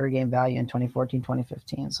 in per game value in 2014,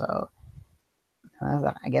 2015. So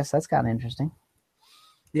I guess that's kind of interesting.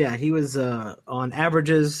 Yeah, he was on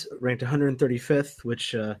averages ranked 135th,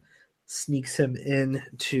 which sneaks him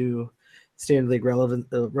into standard league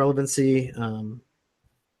relevancy.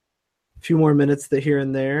 A few more minutes here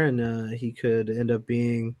and there, and he could end up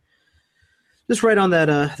being just right on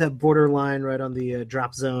that borderline, right on the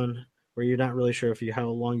drop zone, where you're not really sure how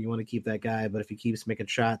long you want to keep that guy, but if he keeps making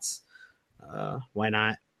shots, why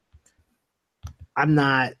not? I'm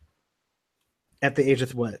not at the age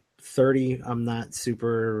of 30. I'm not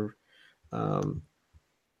super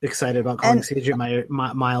excited about calling CJ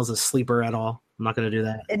Miles a sleeper at all. I'm not going to do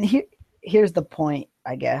that. And here's the point,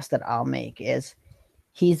 I guess, that I'll make is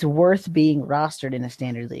he's worth being rostered in a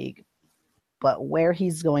standard league, but where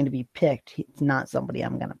he's going to be picked, he's not somebody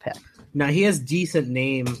I'm going to pick. Now, he has decent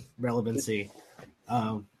name relevancy,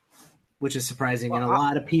 which is surprising. And a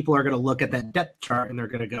lot of people are going to look at that depth chart and they're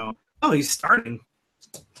going to go, oh, he's starting.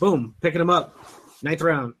 Boom, picking him up. 9th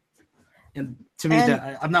round. And to me,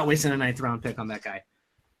 I'm not wasting a 9th round pick on that guy.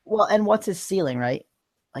 Well, and what's his ceiling, right?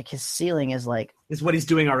 Like his ceiling is what he's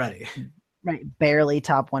doing already. Right, barely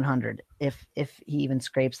top 100 if he even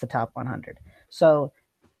scrapes the top 100. So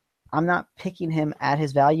I'm not picking him at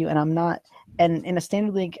his value, and I'm not. And in a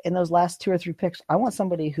standard league, in those last 2 or 3 picks, I want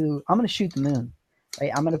somebody who I'm going to shoot the moon.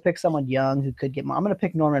 Right, I'm going to pick someone young who could get more. I'm going to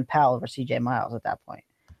pick Norman Powell over CJ Miles at that point,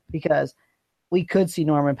 because we could see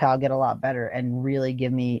Norman Powell get a lot better and really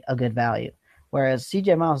give me a good value. Whereas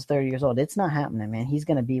CJ Miles is 30 years old. It's not happening, man. He's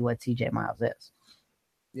going to be what CJ Miles is.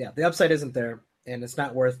 Yeah, the upside isn't there, and it's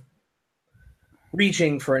not worth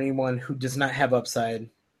reaching for anyone who does not have upside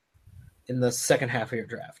in the second half of your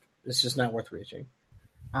draft. It's just not worth reaching.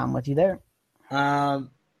 I'm with you there.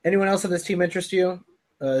 Anyone else on this team interest you?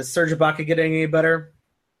 Is Serge Ibaka getting any better?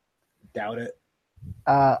 Doubt it.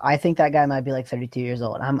 I think that guy might be like 32 years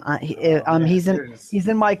old. He's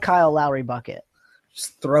in my Kyle Lowry bucket.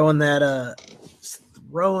 Just throwing that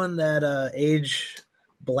age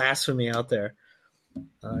blasphemy out there.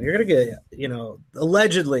 You're gonna get,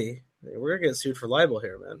 allegedly, we're gonna get sued for libel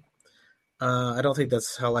here, man. I don't think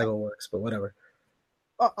that's how libel works, but whatever.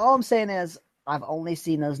 All I'm saying is I've only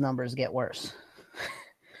seen those numbers get worse.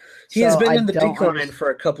 He has been in the decline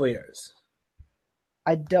for a couple of years.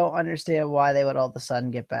 I don't understand why they would all of a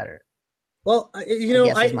sudden get better. Well, I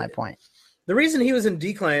guess is my point. The reason he was in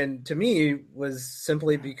decline to me was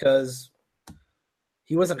simply because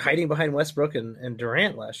he wasn't hiding behind Westbrook and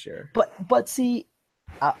Durant last year. But see,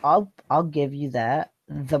 I'll give you that.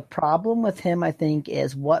 The problem with him, I think,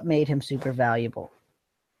 is what made him super valuable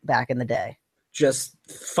back in the day. Just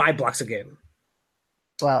 5 blocks a game.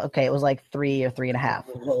 Well, okay, it was like 3 or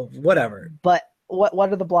 3.5. Well, whatever. But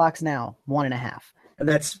what are the blocks now? 1.5. And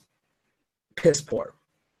that's piss poor.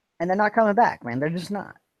 And they're not coming back, man. They're just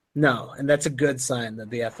not. No, and that's a good sign that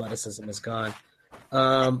the athleticism is gone.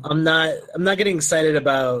 I'm not getting excited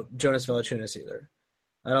about Jonas Valanciunas either.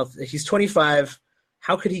 He's 25.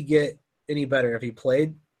 How could he get any better if he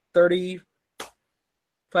played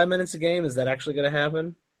 35 minutes a game? Is that actually going to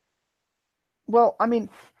happen? Well, I mean,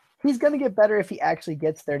 he's going to get better if he actually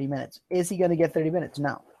gets 30 minutes. Is he going to get 30 minutes?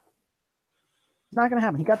 No. It's not going to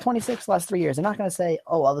happen. He got 26 the last 3 years. They're not going to say,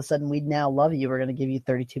 oh, all of a sudden we now love you. We're going to give you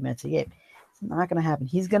 32 minutes a game. It's not going to happen.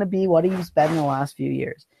 He's going to be what he's been in the last few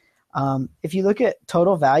years. If you look at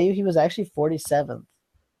total value, he was actually 47th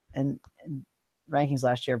in rankings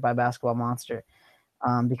last year by Basketball Monster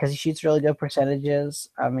because he shoots really good percentages.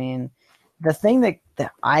 I mean, the thing that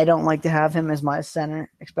I don't like to have him as my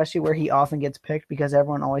center, especially where he often gets picked because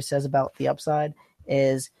everyone always says about the upside,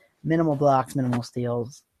 is minimal blocks, minimal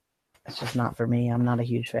steals. It's just not for me. I'm not a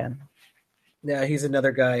huge fan. Yeah, he's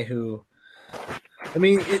another guy who, I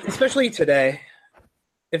mean, especially today,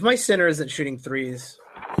 if my center isn't shooting threes,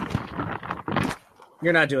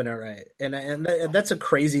 you're not doing it right. And that's a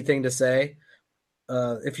crazy thing to say.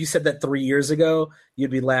 If you said that 3 years ago, you'd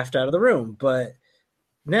be laughed out of the room. But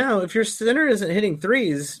now, if your center isn't hitting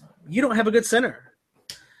threes, you don't have a good center.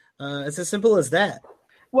 It's as simple as that.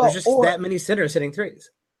 Well, there's just that many centers hitting threes.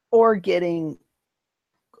 Or getting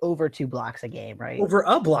over 2 blocks a game, right? Over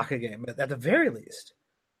a block a game, at the very least.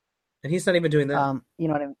 And he's not even doing that. You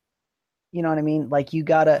know what I mean? Like you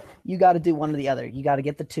gotta do one or the other. You gotta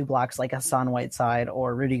get the 2 blocks like Hassan Whiteside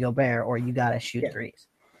or Rudy Gobert, or you gotta shoot threes.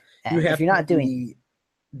 And you have if you're not doing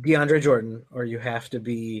DeAndre Jordan, or you have to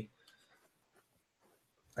be,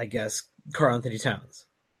 I guess, Karl Anthony Towns,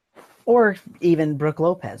 or even Brook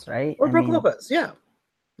Lopez, right? Or Brook Lopez, yeah.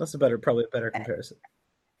 That's probably a better comparison.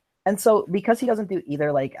 And so because he doesn't do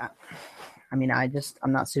either, like, I mean, I'm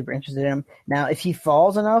not super interested in him. Now, if he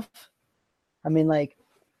falls enough, I mean, like,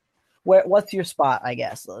 what's your spot, I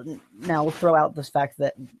guess? Now, we'll throw out this fact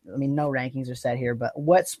that, I mean, no rankings are set here, but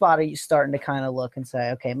what spot are you starting to kind of look and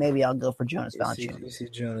say, okay, maybe I'll go for Jonas Valanciunas? You see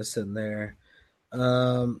Jonas sitting there.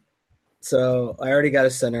 So I already got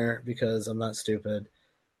a center because I'm not stupid.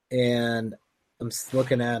 And I'm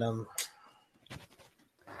looking at him.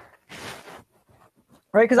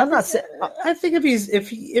 Right, because I'm not. I think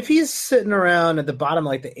if he's sitting around at the bottom,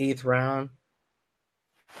 like the 8th round,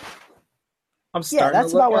 I'm starting. Yeah,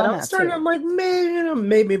 that's about where I'm at. I'm like,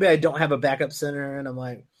 maybe I don't have a backup center, and I'm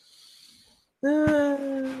like,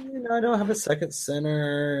 I don't have a second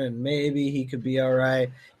center, and maybe he could be all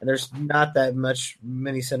right. And there's not that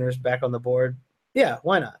many centers back on the board. Yeah,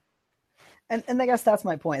 why not? And I guess that's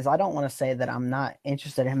my point. Is I don't want to say that I'm not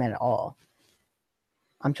interested in him at all.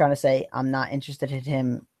 I'm trying to say I'm not interested in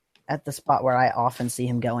him at the spot where I often see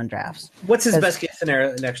him go in drafts. What's his best case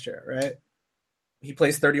scenario next year, right? He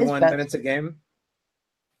plays 31 minutes a game?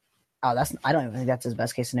 Oh, I don't even think that's his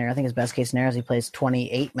best case scenario. I think his best case scenario is he plays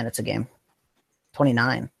 28 minutes a game.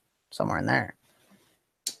 29, somewhere in there.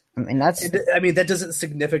 I mean, that doesn't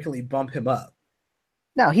significantly bump him up.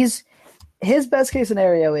 No, his best case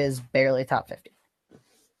scenario is barely top 50.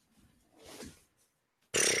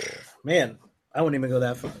 Man, I wouldn't even go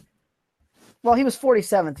that far. Well, he was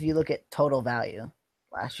 47th if you look at total value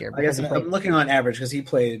last year. I guess I'm looking on average because he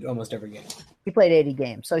played almost every game. He played 80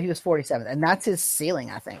 games, so he was 47th. And that's his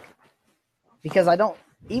ceiling, I think. Because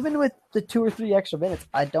even with the 2 or 3 extra minutes,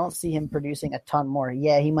 I don't see him producing a ton more.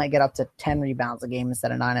 Yeah, he might get up to 10 rebounds a game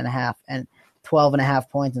instead of 9.5 and 12.5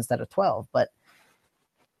 points instead of 12. But,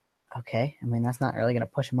 okay, I mean, that's not really going to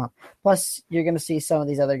push him up. Plus, you're going to see some of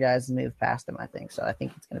these other guys move past him, I think. So I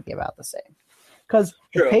think it's going to be about the same. Because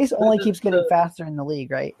the pace only keeps getting faster in the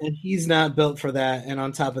league, right? And he's not built for that. And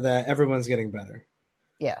on top of that, everyone's getting better.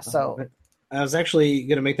 Yeah, so. I was actually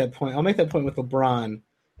going to make that point. I'll make that point with LeBron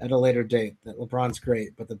at a later date, that LeBron's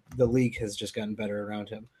great, but the league has just gotten better around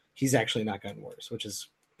him. He's actually not gotten worse, which is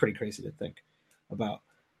pretty crazy to think about.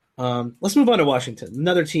 Let's move on to Washington.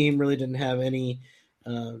 Another team really didn't have any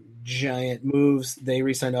giant moves. They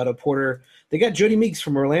re-signed Otto Porter. They got Jody Meeks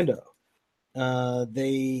from Orlando.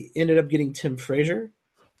 They ended up getting Tim Frazier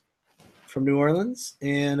from New Orleans,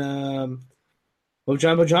 and Bojan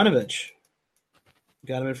Bogdanovic.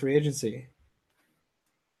 Got him in free agency.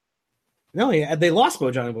 No, they lost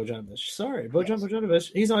Bojan Bogdanovic. Sorry, Bojan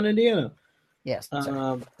Bogdanovic. He's on Indiana. Yes.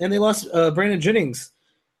 And they lost Brandon Jennings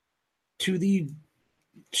to the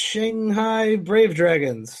Shanghai Brave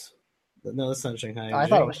Dragons. No, that's not Shanghai. I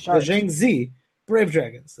thought it was Sharks. The Zhangzi Brave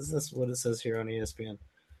Dragons. That's what it says here on ESPN.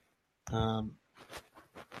 I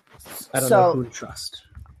don't know who to trust.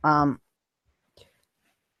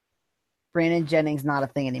 Brandon Jennings not a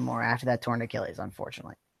thing anymore after that torn Achilles,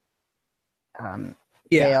 unfortunately.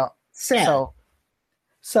 Sad.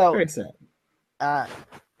 So very sad.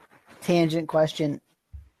 Tangent question: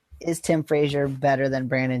 is Tim Frazier better than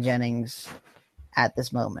Brandon Jennings at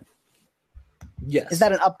this moment? Yes. Is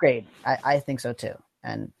that an upgrade? I think so too.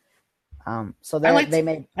 And so they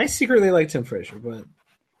made. I secretly like Tim Frazier, but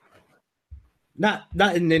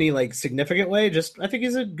not in any like significant way. Just I think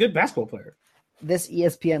he's a good basketball player. This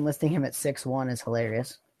ESPN listing him at 6'1" is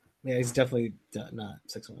hilarious. Yeah, he's definitely not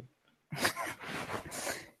 6'1".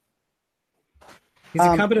 He's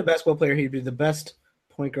a competent basketball player. He'd be the best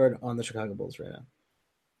point guard on the Chicago Bulls right now.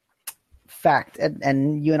 Fact,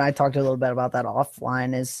 and you and I talked a little bit about that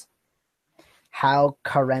offline, is how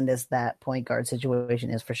horrendous that point guard situation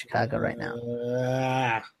is for Chicago right now.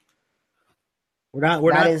 We're not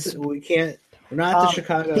the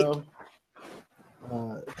Chicago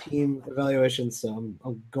team evaluation, so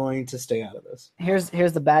I'm going to stay out of this. Here's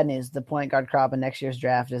the bad news. The point guard crop in next year's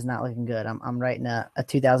draft is not looking good. I'm writing a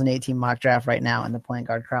 2018 mock draft right now, and the point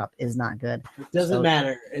guard crop is not good. It doesn't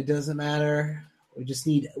matter. It doesn't matter. We just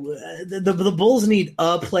need the Bulls need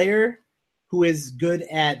a player who is good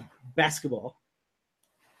at basketball.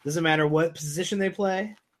 Doesn't matter what position they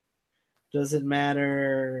play. Doesn't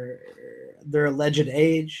matter their alleged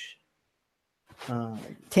age.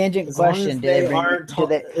 Tangent question: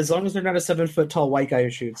 as long as they're not a 7-foot tall white guy who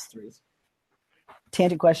shoots threes.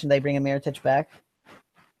 Tangent question: they bring Mirotić back?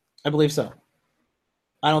 I believe so.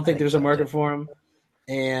 I don't think there's a market for him,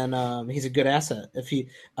 and he's a good asset. If he,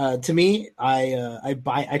 to me,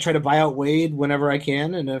 I try to buy out Wade whenever I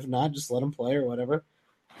can, and if not, just let him play or whatever.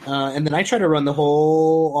 And then I try to run the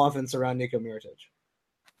whole offense around Niko Mirotić.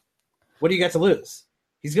 What do you got to lose?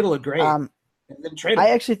 He's going to look great. And then trade him.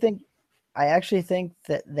 I actually think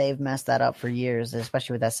that they've messed that up for years,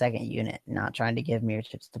 especially with that second unit, not trying to give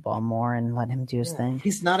Mirotić the ball more and let him do his thing.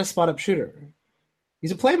 He's not a spot-up shooter.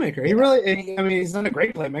 He's a playmaker. He's not a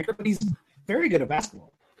great playmaker, but he's very good at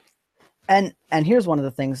basketball. And here's one of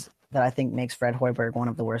the things that I think makes Fred Hoiberg one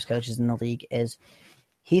of the worst coaches in the league is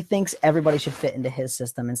he thinks everybody should fit into his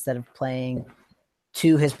system instead of playing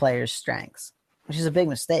to his players' strengths, which is a big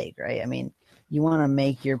mistake, right? I mean, you want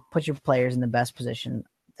to put your players in the best position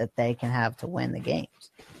that they can have to win the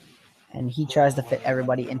games. And he tries to fit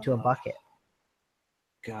everybody into a bucket.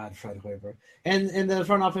 God, Fred Hoiberg. And the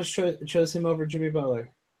front office chose him over Jimmy Butler.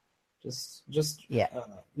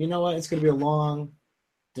 You know what? It's going to be a long,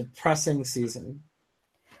 depressing season.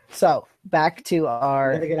 So, back to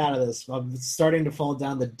our... I got to get out of this. I'm starting to fall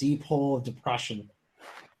down the deep hole of depression.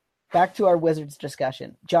 Back to our Wizards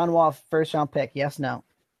discussion. John Wall, first-round pick, yes, no?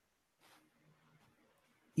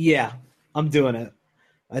 Yeah, I'm doing it.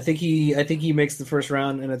 I think he makes the first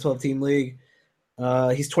round in a 12-team league.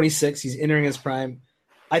 He's 26. He's entering his prime.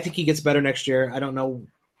 I think he gets better next year. I don't know.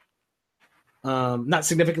 Not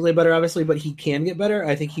significantly better, obviously, but he can get better.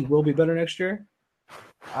 I think he will be better next year.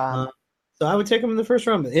 So I would take him in the first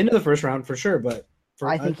round, into the first round for sure. But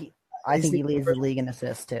I think he leads the league in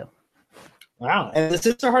assists too. Wow, and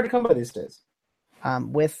assists are hard to come by these days.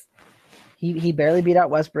 He barely beat out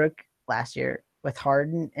Westbrook last year with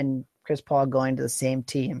Harden and Chris Paul going to the same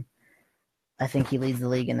team. I think he leads the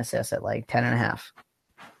league in assists at like 10.5.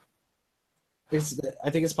 I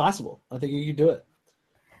think it's possible. I think he can do it.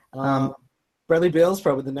 Bradley Beal's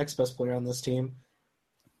probably the next best player on this team.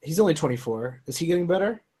 He's only 24. Is he getting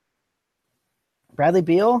better? Bradley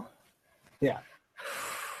Beal? Yeah.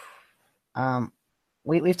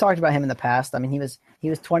 We've talked about him in the past. I mean, he was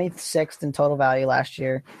 26th in total value last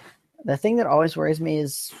year. The thing that always worries me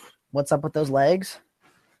is what's up with those legs.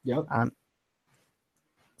 Yep.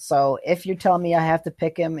 So if you're telling me I have to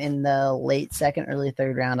pick him in the late second, early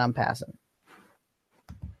third round, I'm passing.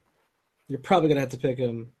 You're probably gonna have to pick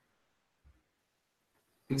him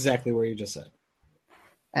exactly where you just said.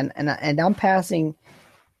 And I'm passing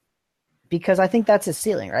because I think that's his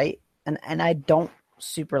ceiling, right? And I don't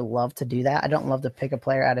super love to do that. I don't love to pick a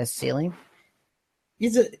player at his ceiling.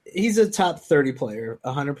 He's a top 30 player,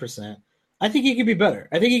 100%. I think he could be better.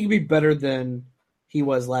 I think he could be better than he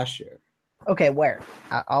was last year. Okay, where?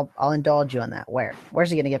 I'll indulge you on that. Where's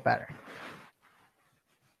he going to get better?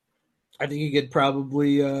 I think he could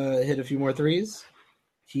probably hit a few more threes.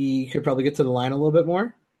 He could probably get to the line a little bit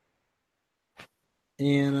more.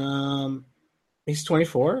 And he's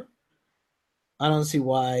 24. I don't see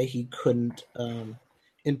why he couldn't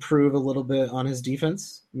improve a little bit on his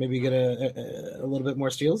defense. Maybe get a little bit more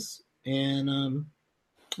steals. And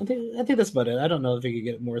I think that's about it. I don't know if he could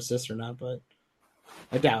get more assists or not, but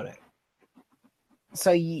I doubt it.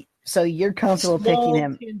 So you're comfortable picking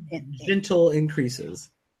him in gentle increases.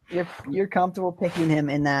 You're comfortable picking him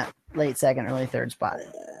in that late second, early third spot.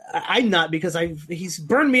 I'm not, because he's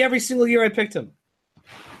burned me every single year I picked him.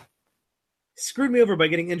 He screwed me over by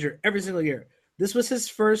getting injured every single year. This was his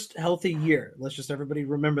first healthy year. Let's just everybody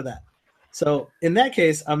remember that. So in that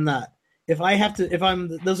case, I'm not.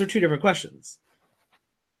 Those are two different questions.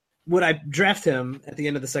 Would I draft him at the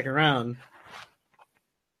end of the second round?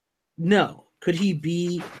 No. Could he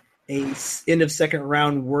be a end of second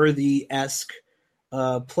round worthy-esque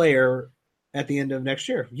player at the end of next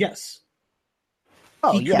year? Yes.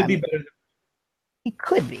 Oh, he yeah. could be better. He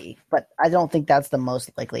could be, but I don't think that's the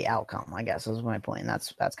most likely outcome, I guess, is my point. And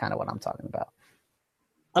that's kind of what I'm talking about.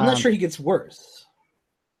 I'm not sure he gets worse.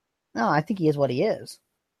 No, I think he is what he is.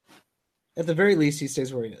 At the very least, he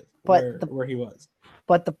stays where he is, where he was.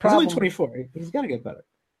 But the problem, he's only 24. He's got to get better.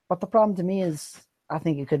 But the problem to me is, I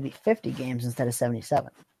think it could be 50 games instead of 77.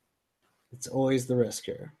 It's always the risk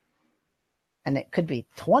here. And it could be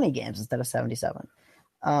 20 games instead of 77.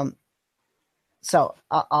 So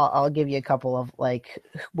I'll give you a couple of, like,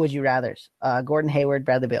 would you rathers. Gordon Hayward,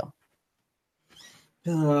 Bradley Beal.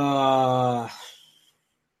 Gordon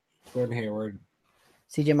Hayward.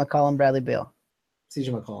 CJ McCollum, Bradley Beal. CJ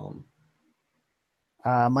McCollum.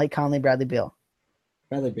 Mike Conley, Bradley Beal.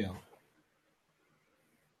 Bradley Beal.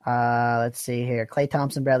 Let's see here. Klay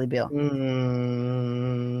Thompson, Bradley Beal.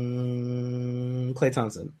 Klay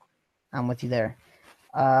Thompson. I'm with you there.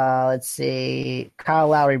 Let's see. Kyle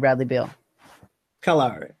Lowry, Bradley Beal. Kyle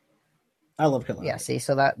Lowry. I love Kyle Lowry. Yeah, see,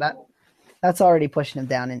 so that's already pushing him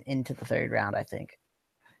down into the third round, I think.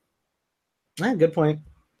 Yeah, good point.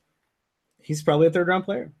 He's probably a third-round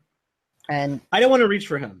player. And I don't want to reach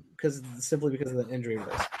for him simply because of the injury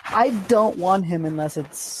risk. I don't want him unless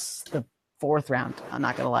it's the fourth round. I'm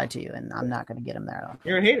not going to lie to you, and I'm not going to get him there. Though.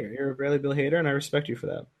 You're a hater. You're a Bradley Beal hater, and I respect you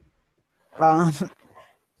for that.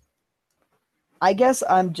 I guess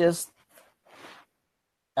I'm just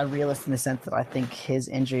a realist in the sense that I think his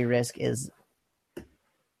injury risk is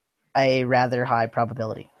a rather high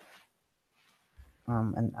probability.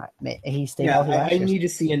 And he stayed healthy last year. I need to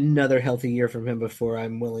see another healthy year from him before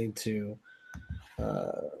I'm willing to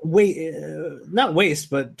not waste,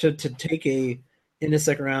 but to take in a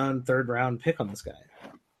second round, third round pick on this guy.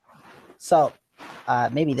 So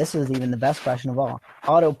maybe this is even the best question of all.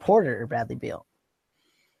 Otto Porter or Bradley Beal?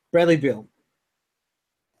 Bradley Beal.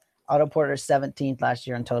 Otto Porter 17th last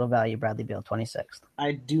year in total value. Bradley Beal 26th.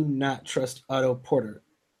 I do not trust Otto Porter.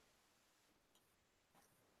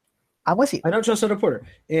 I'm with you. I don't trust Otto Porter,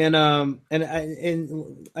 and I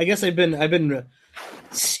guess I've been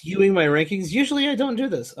skewing my rankings. Usually, I don't do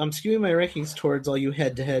this. I'm skewing my rankings towards all you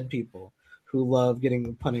head-to-head people who love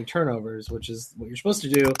getting punting turnovers, which is what you're supposed to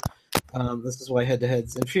do. This is why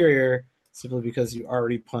head-to-head's inferior, simply because you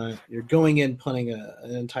already punt. You're going in punting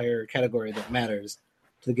an entire category that matters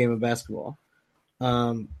to the game of basketball.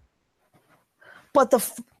 But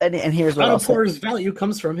here's what Otto I'll say. Porter's value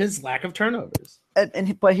comes from his lack of turnovers.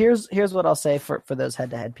 But here's what I'll say for those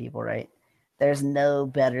head-to-head people, right? There's no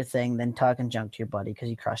better thing than talking junk to your buddy because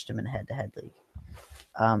you crushed him in a head-to-head league.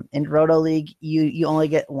 In Roto League, you only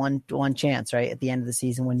get one chance, right? At the end of the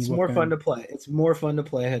season when you. It's more fun to play. It's more fun to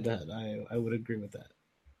play head-to-head. I would agree with that.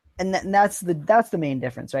 And that's the main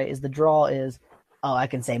difference, right? Is the draw is, oh, I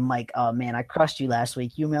can say, Mike, oh man, I crushed you last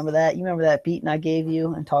week. You remember that? You remember that beating I gave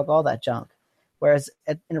you, and talk all that junk. Whereas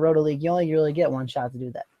in a Roto League, you only really get one shot to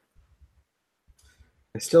do that.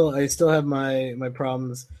 I still have my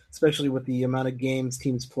problems, especially with the amount of games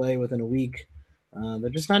teams play within a week. They're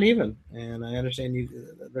just not even, and I understand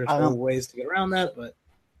there's no ways to get around that. But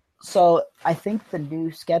so I think the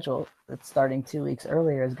new schedule that's starting 2 weeks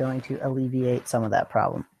earlier is going to alleviate some of that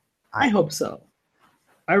problem. I hope so.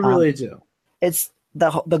 I really do. It's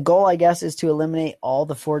the goal, I guess, is to eliminate all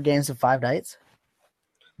the 4 games of 5 nights.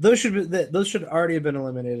 Those should already have been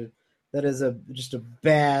eliminated. That is just a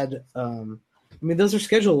bad. Those are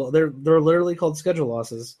schedule. They're literally called schedule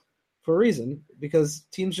losses for a reason, because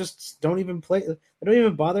teams just don't even play. They don't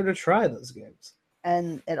even bother to try those games.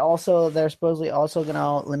 And they're supposedly also going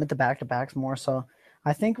to limit the back-to-backs more. So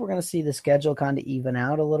I think we're going to see the schedule kind of even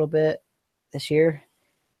out a little bit this year,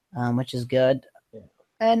 which is good. Yeah.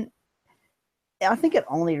 And I think it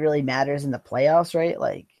only really matters in the playoffs, right?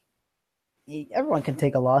 Like, everyone can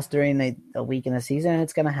take a loss during a week in the season, and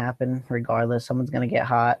it's going to happen regardless. Someone's going to get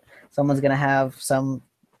hot. Someone's going to have some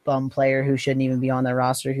bum player who shouldn't even be on their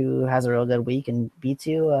roster who has a real good week and beats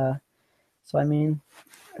you.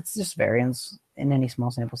 It's just variance in any small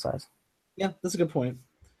sample size. Yeah, that's a good point.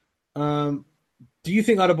 Do you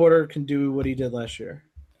think Otto Porter can do what he did last year?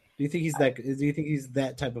 Do you think he's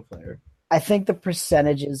that type of player? I think the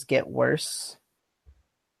percentages get worse.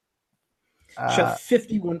 Shot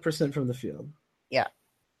 51% from the field. Yeah.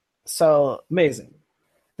 So amazing.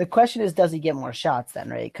 The question is, does he get more shots then,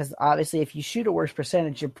 right? Because obviously if you shoot a worse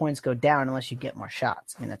percentage, your points go down unless you get more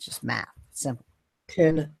shots. I mean, that's just math. It's simple.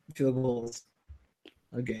 10 field goals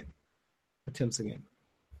a game. Attempts a game.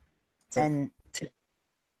 And 10.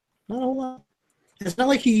 Not a whole lot. It's not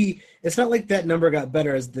like that number got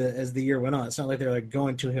better as the year went on. It's not like they're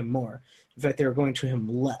going to him more. In fact, they were going to him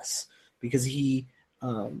less because he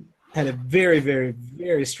had a very, very,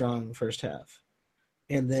 very strong first half.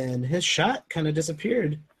 and then his shot kind of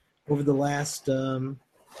disappeared over the last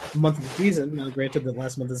month of the season. Now, granted, the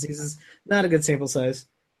last month of the season is not a good sample size,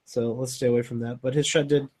 so let's stay away from that. But his shot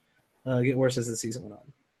did get worse as the season went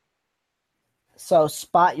on. So,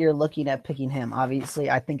 spot you're looking at picking him. Obviously,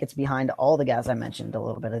 I think it's behind all the guys I mentioned a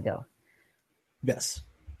little bit ago. Yes.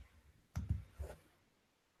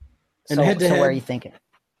 And so where are you thinking?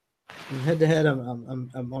 Head to head,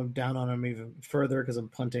 I'm down on him even further because I'm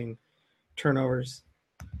punting turnovers.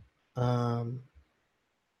 I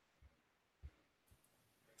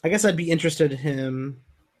guess I'd be interested in him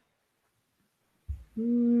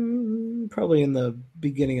probably in the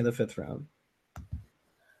beginning of the 5th round.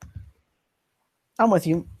 I'm with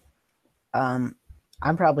you. I'm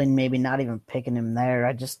probably maybe not even picking him there.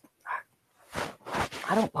 I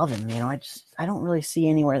don't love him. I don't really see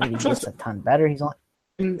anywhere that he gets a ton better. He's only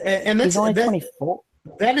he's only 24.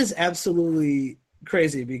 That is absolutely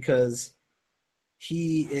crazy because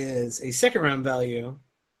he is a 2nd round value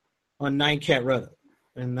on 9-cat roto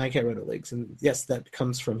in 9-cat roto leagues, and yes, that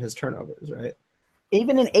comes from his turnovers, right?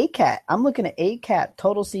 Even in 8-cat, I'm looking at 8-cat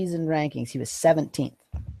total season rankings. He was 17th.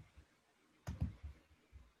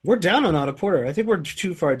 We're down on Otto Porter. I think we're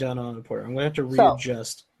too far down on Otto Porter. I'm going to have to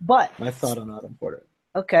readjust my thought on Otto Porter.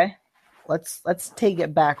 Okay. Let's take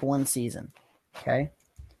it back one season. Okay.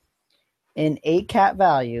 In 8-cat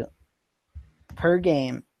value per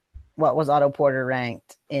game, what was Otto Porter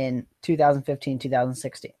ranked in 2015,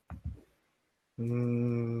 2016?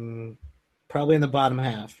 Probably in the bottom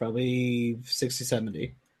half. Probably 60,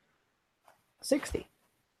 70. 60.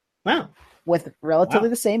 Wow. With relatively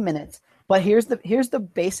the same minutes. But here's the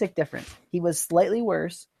basic difference. He was slightly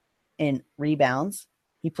worse in rebounds.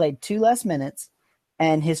 He played 2 less minutes,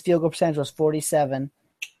 and his field goal percentage was 47,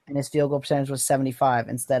 and his field goal percentage was 75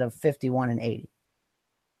 instead of 51 and 80.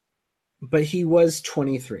 But he was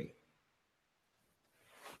 23.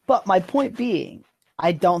 But my point being,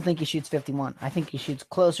 I don't think he shoots 51. I think he shoots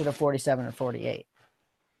closer to 47 or 48.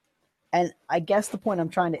 And I guess the point I'm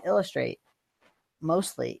trying to illustrate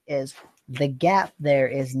mostly is the gap there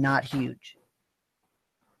is not huge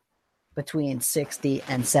between 60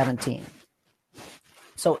 and 17.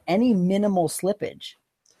 So any minimal slippage,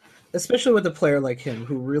 especially with a player like him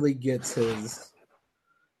who really gets his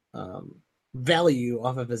value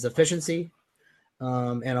off of his efficiency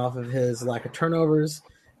and off of his lack of turnovers,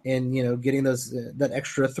 and getting that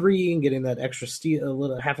extra 3 and getting that extra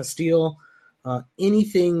steal, half a steal,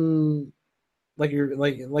 anything like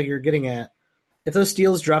you're getting at. If those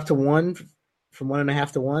steals drop to 1 from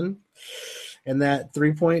 1.5 to 1, and that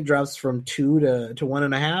 3-point drops from 2 to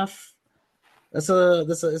 1.5, that's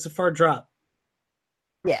a far drop.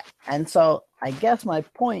 Yeah, and so I guess my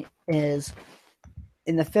point is,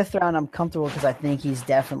 in the 5th round, I'm comfortable because I think he's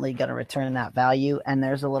definitely going to return that value, and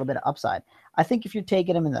there's a little bit of upside. I think if you're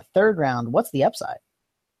taking him in the 3rd round, what's the upside?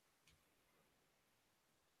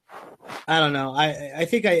 I don't know. I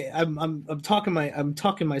think I'm talking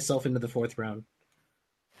myself into the 4th round.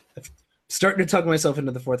 I'm starting to talk myself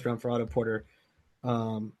into the 4th round for Otto Porter,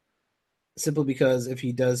 simply because if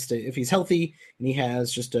he's healthy and he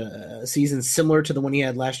has just a season similar to the one he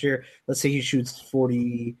had last year, let's say he shoots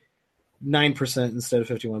 49% instead of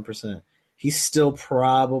 51%, he's still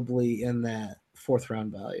probably in that 4th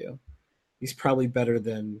round value. He's probably better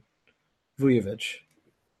than Vujovic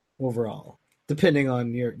overall, depending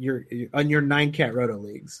on your 9-cat roto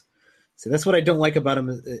leagues. So that's what I don't like about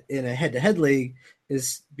him in a head-to-head league,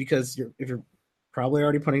 is because if you're probably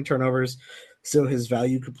already punting turnovers, so his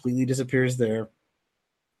value completely disappears there.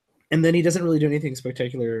 And then he doesn't really do anything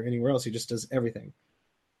spectacular anywhere else. He just does everything.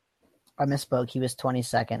 I misspoke. He was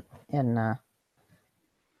 22nd in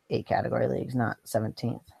 8-category leagues, not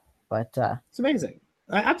 17th. But it's amazing.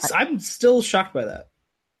 I'm still shocked by that.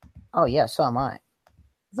 Oh yeah, so am I.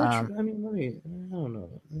 Is that true? I mean, I don't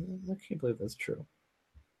know. I can't believe that's true.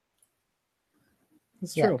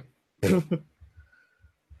 It's true.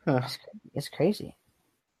 Huh. It's crazy.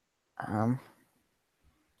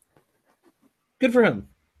 Good for him.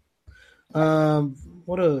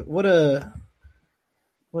 What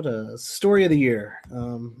a story of the year.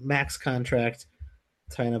 Max contract,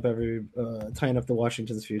 tying up the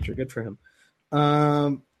Washington's future. Good for him.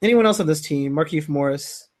 Anyone else on this team? Markieff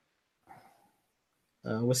Morris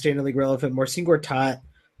was standard league relevant. Marcin Gortat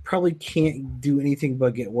probably can't do anything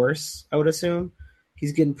but get worse, I would assume.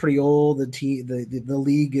 He's getting pretty old. The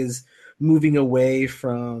league is moving away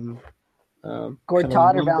from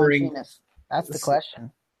Gortat or Valanciunas? That's the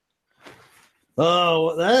question.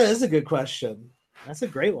 Oh, that is a good question. That's a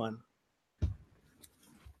great one.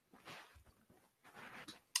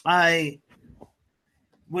 I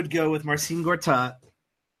would go with Marcin Gortat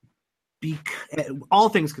all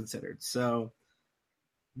things considered. So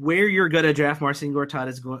where you're going to draft Marcin Gortat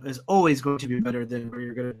is always going to be better than where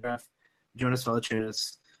you're going to draft Jonas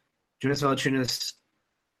Valanciunas. Jonas Valanciunas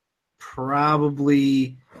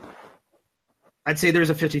probably, I'd say there's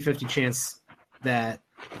a 50-50 chance that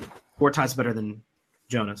Gortat's better than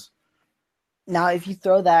Jonas. Now, if you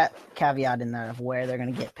throw that caveat in there of where they're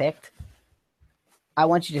going to get picked, I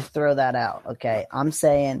want you to throw that out, okay? I'm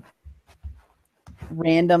saying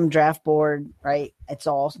random draft board, right? It's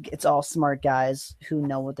all smart guys who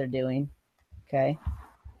know what they're doing, okay?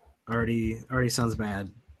 Already sounds bad.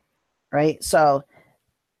 Right? So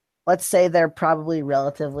let's say they're probably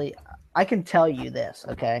relatively – I can tell you this,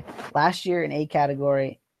 okay? Last year in A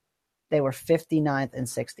category, they were 59th and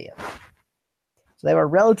 60th. So they were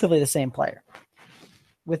relatively the same player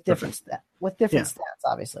with different stats,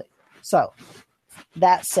 obviously. So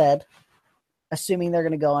that said, assuming they're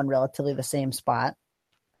going to go on relatively the same spot,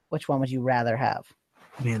 which one would you rather have?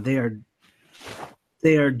 Man, they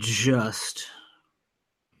are just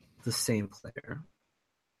the same player.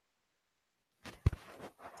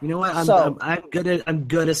 You know what? I'm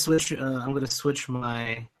gonna switch. I'm gonna switch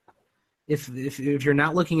my. If you're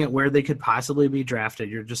not looking at where they could possibly be drafted,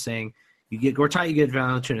 you're just saying you get Gortat, you get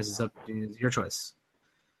Valanciunas. It's your choice.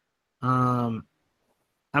 I'm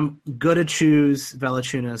gonna choose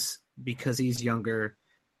Valanciunas because he's younger,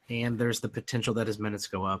 and there's the potential that his minutes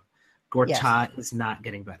go up. Gortat is not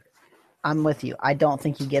getting better. I'm with you. I don't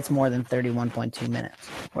think he gets more than 31.2 minutes,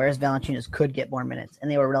 whereas Valanciunas could get more minutes, and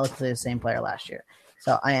they were relatively the same player last year.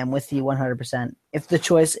 So I am with you 100%. If the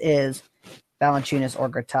choice is Valanciunas or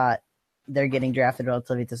Gortat, they're getting drafted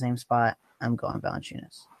relatively at the same spot. I'm going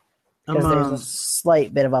Valanciunas because there's a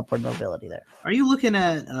slight bit of upward mobility there. Are you looking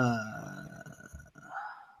at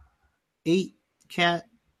 8 cat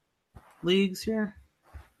leagues here?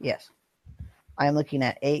 Yes. I am looking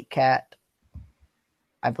at 8 cat.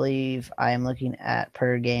 I believe I am looking at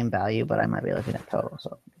per game value, but I might be looking at total. So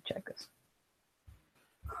let me check this.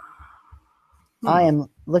 I am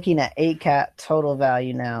looking at 8 cat total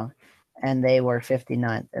value now, and they were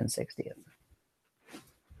 59th and 60th.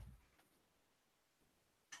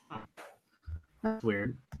 That's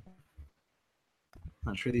weird. I'm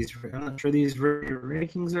not sure these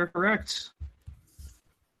rankings are correct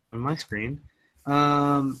on my screen.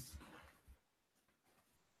 Would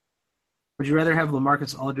you rather have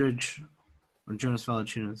LaMarcus Aldridge or Jonas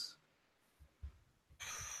Valanciunas?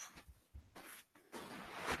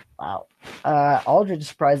 Wow. Aldridge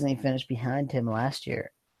surprisingly finished behind him last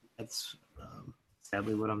year. That's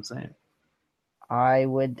sadly what I'm saying. I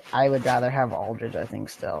would rather have Aldridge, I think,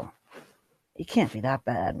 still. He can't be that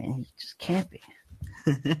bad, man. He just can't be.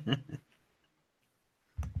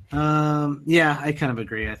 Yeah, I kind of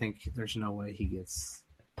agree. I think there's no way he gets.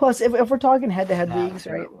 Plus, if we're talking head-to-head leagues,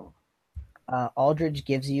 right? Aldridge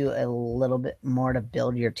gives you a little bit more to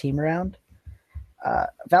build your team around.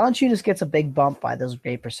 Valanciunas gets a big bump by those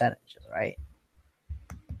great percentages, right?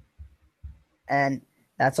 And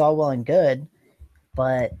that's all well and good,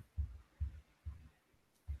 but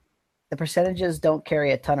the percentages don't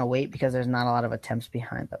carry a ton of weight because there's not a lot of attempts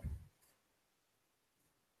behind them.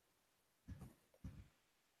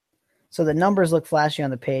 So the numbers look flashy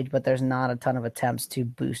on the page, but there's not a ton of attempts to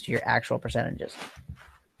boost your actual percentages.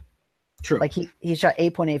 True. Like he shot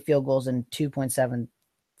 8.8 field goals and 2.7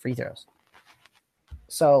 free throws.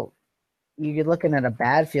 So you're looking at a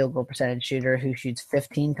bad field goal percentage shooter who shoots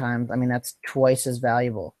 15 times. I mean, that's twice as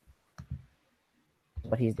valuable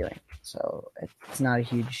as what he's doing. So it's not a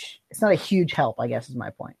huge help, I guess, is my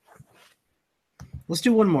point. Let's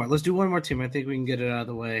do one more. Let's do one more team. I think we can get it out of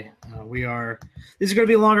the way. These are going to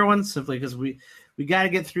be longer ones simply because we got to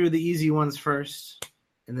get through the easy ones first,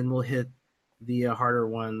 and then we'll hit the harder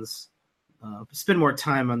ones. Spend more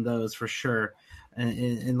time on those for sure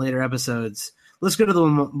in later episodes. Let's go to the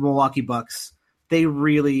Milwaukee Bucks. They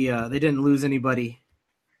really they didn't lose anybody.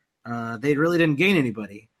 They really didn't gain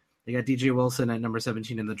anybody. They got DJ Wilson at number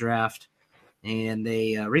 17 in the draft, and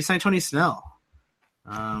they re-signed Tony Snell.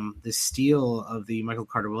 The steal of the Michael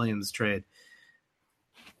Carter-Williams trade.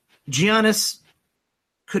 Giannis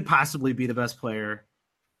could possibly be the best player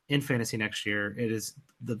in fantasy next year.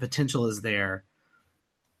 The potential is there.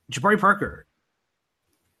 Jabari Parker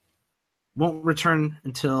won't return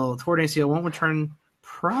until toward ACL. Won't return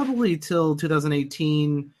probably till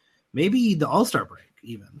 2018, maybe the All-Star break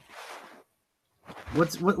even.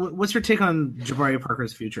 What's your take on Jabari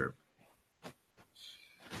Parker's future?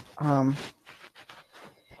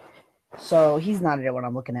 So he's not at what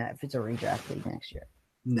I'm looking at if it's a redraft league next year.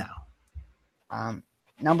 No.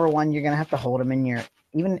 Number one, you're gonna have to hold him in your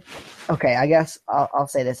even okay, I guess I'll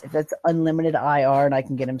say this: if it's unlimited IR and I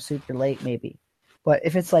can get him super late, maybe. But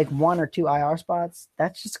if it's like 1 or 2 IR spots,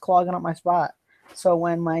 that's just clogging up my spot. So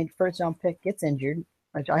when my first round pick gets injured,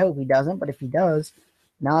 which I hope he doesn't, but if he does,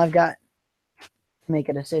 now I've got to make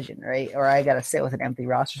a decision, right? Or I got to sit with an empty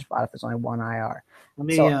roster spot if there's only 1 IR. Let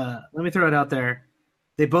me throw it out there.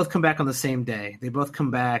 They both come back on the same day. They both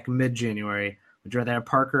come back mid-January. Would you rather have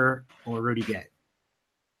Parker or Rudy Gay?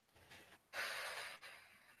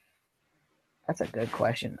 That's a good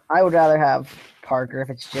question. I would rather have Parker if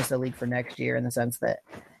it's just a league for next year, in the sense that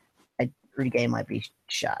Rudy Gay might be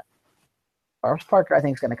shot. Or Parker, I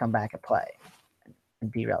think, is going to come back and play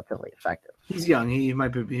and be relatively effective. He's young. He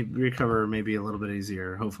might recover maybe a little bit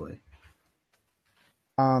easier, hopefully.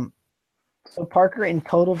 So Parker, in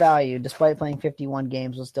total value, despite playing 51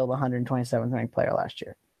 games, was still the 127th ranked player last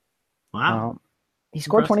year. Wow. He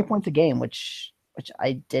scored 20 points a game, which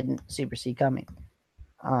I didn't super see coming.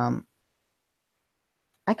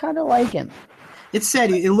 I kind of like him. It's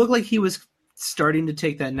sad. It looked like he was starting to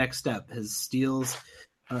take that next step. His steals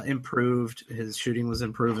improved. His shooting was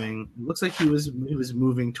improving. It looks like he was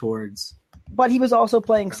moving towards. But he was also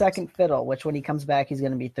playing second fiddle, which when he comes back, he's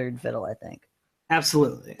going to be third fiddle, I think.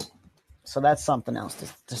 Absolutely. So that's something else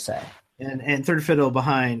to say. And third fiddle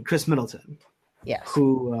behind Chris Middleton. Yes.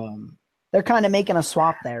 Who they're kind of making a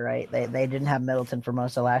swap there, right? They didn't have Middleton for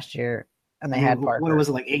most of last year, and they had Parker. What was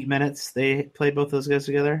it, like 8 minutes they played both those guys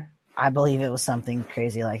together? I believe it was something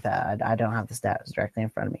crazy like that. I don't have the stats directly in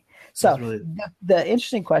front of me. So the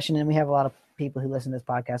interesting question, and we have a lot of people who listen to this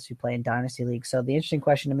podcast who play in Dynasty League. So the interesting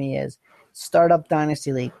question to me is, startup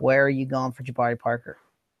Dynasty League, where are you going for Jabari Parker?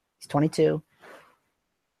 He's 22.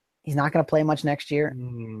 He's not going to play much next year.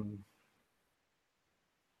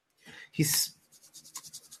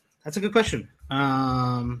 That's a good question.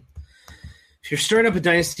 If you're starting up a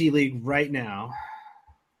Dynasty League right now,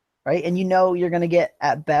 right, and you're going to get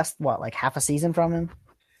at best like half a season from him.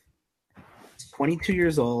 He's 22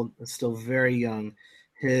 years old. It's still very young.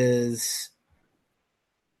 His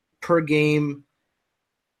per game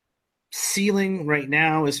ceiling right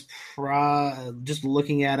now is just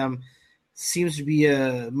looking at him, seems to be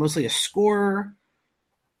mostly a scorer.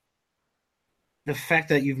 The fact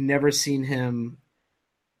that you've never seen him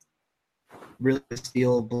really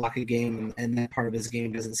steal, block a game, and that part of his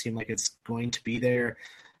game doesn't seem like it's going to be there,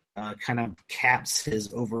 kind of caps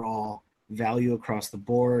his overall value across the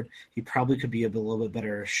board. He probably could be a little bit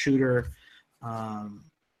better shooter. I'd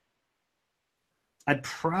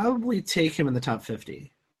probably take him in the top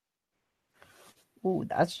 50. Ooh,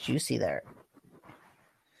 that's juicy there.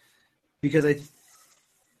 Because I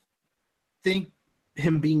think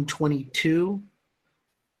him being 22,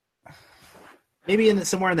 maybe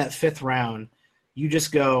somewhere in that 5th round, you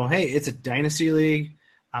just go, hey, it's a Dynasty League.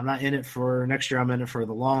 I'm not in it for next year. I'm in it for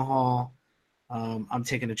the long haul. I'm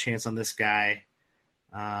taking a chance on this guy.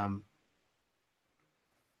 Would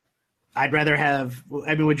you rather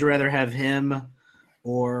have him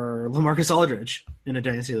or LaMarcus Aldridge in a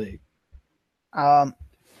Dynasty League? Well,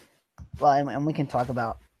 and we can talk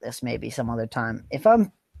about this maybe some other time. If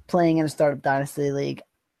I'm playing in a startup Dynasty League,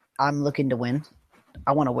 I'm looking to win.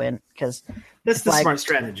 I want to win because that's the smart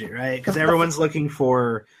strategy, right? Because everyone's looking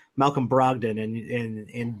for Malcolm Brogdon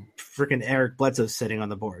and freaking Eric Bledsoe sitting on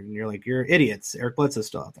the board, and you're like, you're idiots. Eric Bledsoe's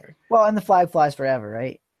still out there. Well, and the flag flies forever,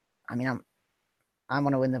 right? I mean, I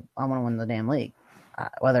want to win the damn league,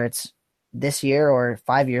 whether it's this year or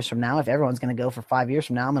 5 years from now. If everyone's going to go for 5 years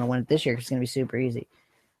from now, I'm going to win it this year because it's going to be super easy.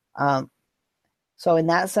 So in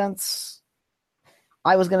that sense,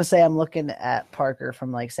 I was going to say I'm looking at Parker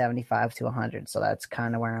from like 75 to 100. So that's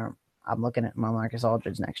kind of where I'm looking at my Marcus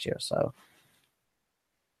Aldridge next year. So,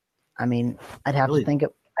 I mean, I'd have to think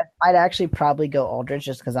I'd actually probably go Aldridge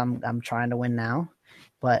just because I'm trying to win now.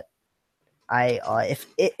 But if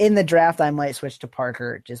in the draft, I might switch to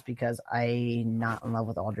Parker just because I'm not in love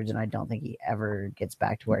with Aldridge and I don't think he ever gets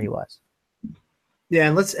back to where he was. Yeah,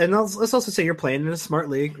 and let's also say you're playing in a smart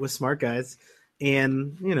league with smart guys,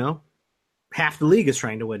 and half the league is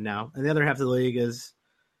trying to win now, and the other half of the league is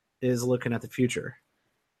looking at the future.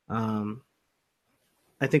 I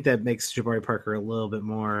think that makes Jabari Parker a little bit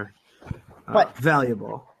more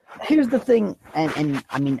valuable. Here's the thing, and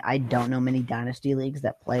I mean, I don't know many dynasty leagues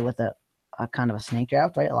that play with a kind of a snake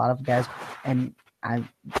draft, right? A lot of guys, and I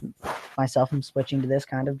myself am switching to this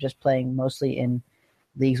kind of just playing mostly in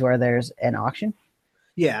leagues where there's an auction.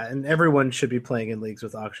 Yeah, and everyone should be playing in leagues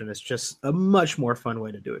with auction. It's just a much more fun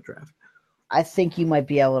way to do a draft. I think you might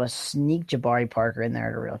be able to sneak Jabari Parker in there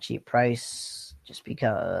at a real cheap price just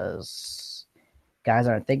because guys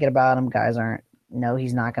aren't thinking about him. Guys know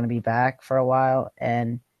he's not going to be back for a while.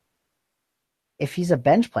 And if he's a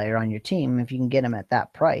bench player on your team, if you can get him at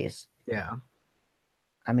that price, Yeah.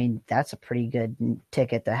 I mean, that's a pretty good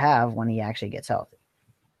ticket to have when he actually gets healthy.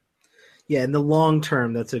 Yeah, in the long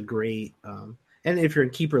term, that's a great and if you're in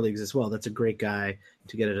keeper leagues as well, that's a great guy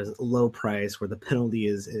to get at a low price where the penalty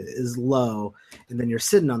is low, and then you're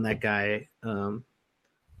sitting on that guy.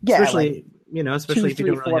 Especially especially if you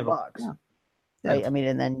don't really have $2, $3, $4. Yeah. Right? I mean,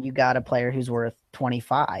 and then you got a player who's worth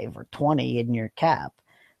 25 or 20 in your cap,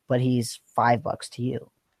 but he's $5 to you.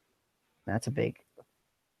 That's a big.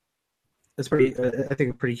 That's pretty. I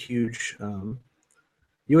think a pretty huge. You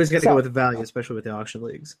always got to go with the value, especially with the auction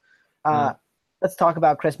leagues. Let's talk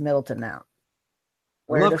about Chris Middleton now.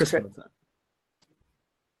 I love Chris Middleton.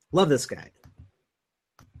 Love this guy.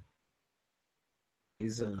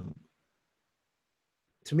 He's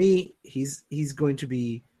to me, he's going to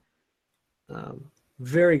be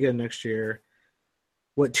very good next year.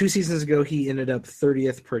 2 seasons ago, he ended up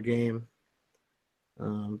 30th per game.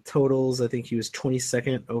 Totals, I think he was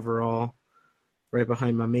 22nd overall, right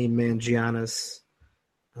behind my main man Giannis,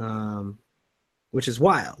 which is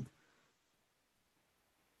wild.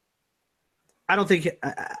 I don't think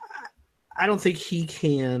he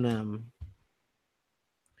can.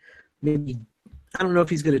 Maybe I don't know if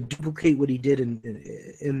he's going to duplicate what he did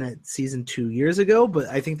in that season 2 years ago, but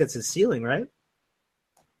I think that's his ceiling, right?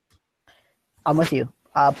 I'm with you.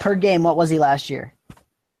 Per game, what was he last year?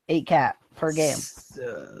 8 cat per game.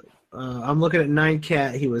 I'm looking at 9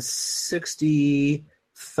 cat. He was 63rd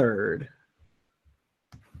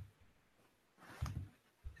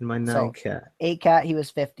in my 9 cat. 8 cat, he was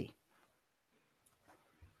 50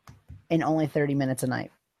 in only 30 minutes a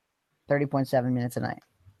night, 30.7 minutes a night.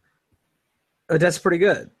 That's pretty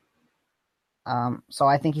good. So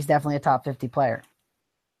I think he's definitely a top 50 player.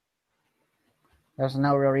 There's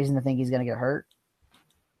no real reason to think he's going to get hurt.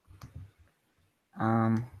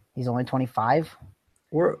 He's only 25.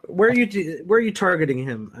 Where are you targeting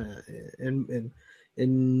him in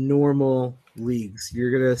normal leagues?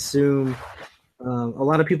 You're going to assume a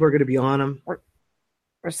lot of people are going to be on him.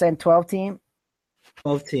 We're saying 12 team.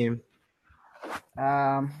 12 team.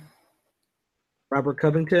 Robert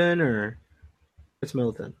Covington or Chris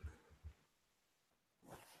Middleton?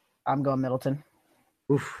 I'm going Middleton.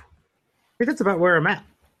 Oof. I think that's about where I'm at. I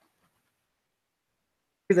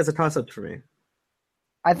think that's a toss-up for me.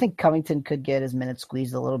 I think Covington could get his minutes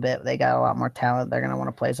squeezed a little bit. They got a lot more talent. They're going to want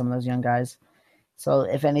to play some of those young guys. So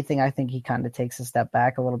if anything, I think he kind of takes a step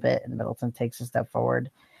back a little bit and Middleton takes a step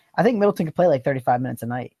forward. I think Middleton could play like 35 minutes a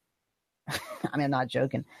night. I mean, I'm not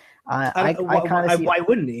joking. Why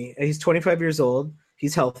wouldn't he? He's 25 years old.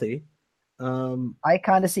 He's healthy. I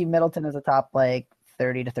kind of see Middleton as a top like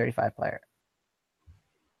 30 to 35 player.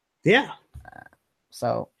 Yeah.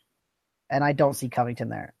 And I don't see Covington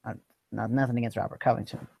there. Nothing against Robert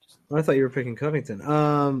Covington. I thought you were picking Covington.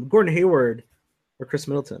 Gordon Hayward or Chris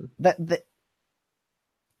Middleton?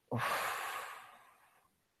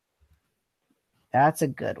 That's a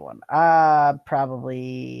good one. Probably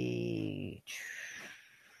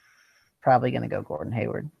going to go Gordon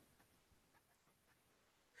Hayward.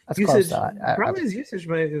 That's close. Probably his usage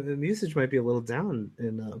might be a little down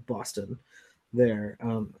in Boston there.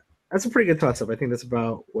 That's a pretty good toss-up. I think that's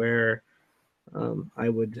about where I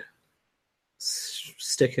would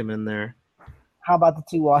stick him in there. How about the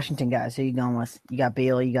 2 Washington guys? Who are you going with? You got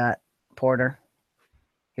Beal, you got Porter.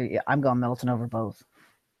 I'm going Middleton over both,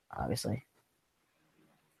 obviously.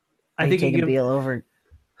 I think taking Beal over.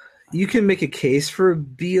 You can make a case for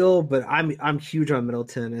Beal, but I'm huge on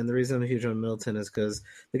Middleton, and the reason I'm huge on Middleton is because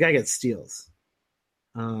the guy gets steals.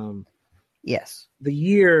 Yes. The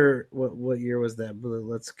year, what year was that?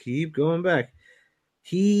 Let's keep going back.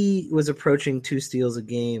 He was approaching 2 steals a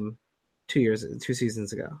game 2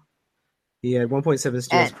 seasons ago. He had 1.7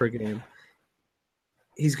 steals per game.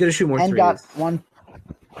 He's going to shoot more threes. Got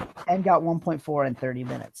 1.4 in 30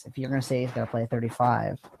 minutes. If you're going to say he's going to play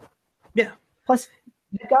 35. Yeah. Plus,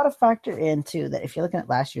 you got to factor in, too, that if you're looking at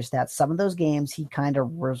last year's stats, some of those games he kind of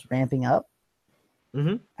was ramping up.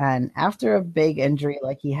 Mm-hmm. And after a big injury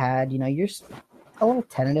like he had, you're a little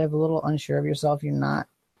tentative, a little unsure of yourself. You're not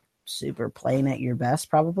super playing at your best,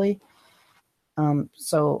 probably. And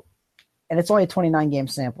it's only a 29-game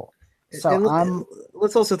sample. So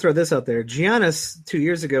let's also throw this out there. Giannis 2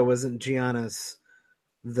 years ago wasn't Giannis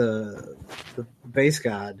the base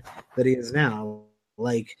god that he is now.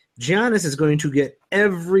 Like, Giannis is going to get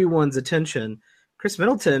everyone's attention. Chris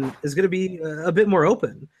Middleton is going to be a bit more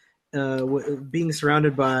open, being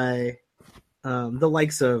surrounded by the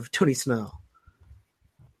likes of Tony Snell,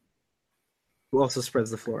 who also spreads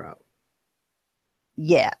the floor out.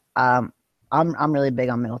 Yeah. I'm really big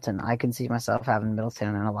on Middleton. I can see myself having Middleton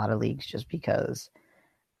in a lot of leagues just because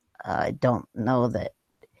I don't know that.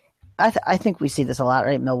 I think we see this a lot,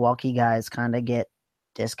 right? Milwaukee guys kind of get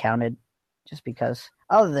discounted just because,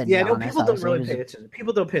 other than Yeah, no, Giannis, people don't obviously, really pay attention.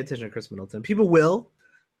 People don't pay attention to Chris Middleton. People will,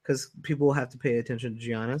 because people will have to pay attention to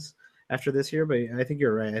Giannis after this year. But I think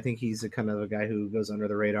you're right. I think he's a kind of a guy who goes under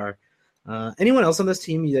the radar. Anyone else on this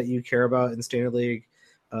team that you care about in Standard League?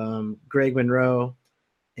 Greg Monroe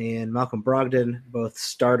and Malcolm Brogdon, both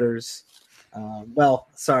starters.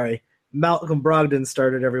 Malcolm Brogdon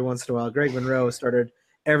started every once in a while. Greg Monroe started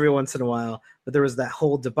every once in a while. But there was that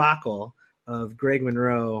whole debacle of Greg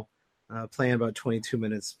Monroe playing about 22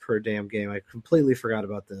 minutes per damn game. I completely forgot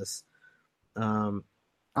about this.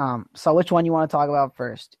 So which one you want to talk about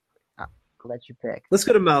first? I'll let you pick. Let's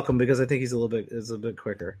go to Malcolm because I think he's a little bit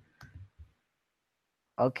quicker.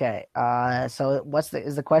 Okay. So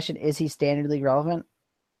is the question? Is he Standard League relevant?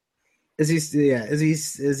 Is he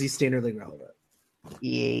Standard League relevant?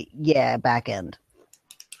 Yeah, back end.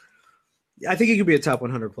 I think he could be a top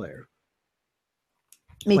 100 player.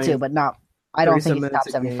 Me too, but not. I don't think he's a top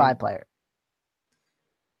 75 player.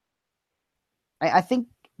 I think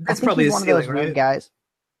probably he's one of those right? weird guys.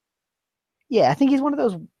 Yeah, I think he's one of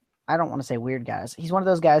those. I don't want to say weird guys. He's one of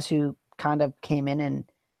those guys who kind of came in and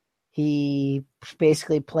he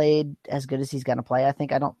basically played as good as he's going to play. I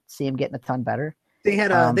think I don't see him getting a ton better. They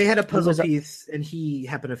had a puzzle piece, and he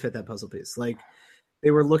happened to fit that puzzle piece. Like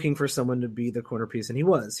they were looking for someone to be the corner piece, and he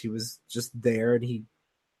was just there, and he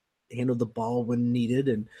handled the ball when needed,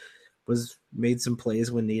 and made some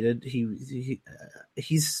plays when needed.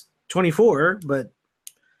 He's 24, but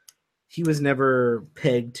he was never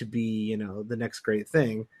pegged to be the next great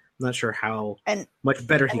thing. I'm not sure how much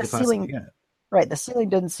better he could possibly get. Right, the ceiling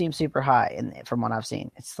doesn't seem super high, from what I've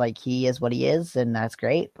seen. It's like he is what he is, and that's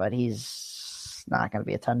great, but he's not going to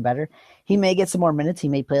be a ton better. He may get some more minutes. He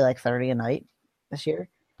may play like 30 a night this year.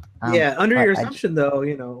 Under your assumption,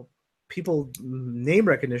 though, people name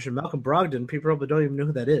recognition, Malcolm Brogdon, people probably don't even know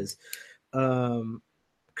who that is.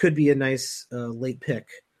 Could be a nice late pick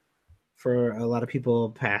for a lot of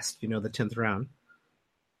people past, the 10th round.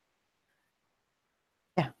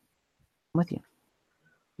 Yeah, I'm with you.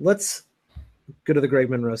 Let's go to the Greg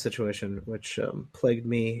Monroe situation, which plagued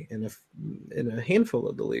me in a handful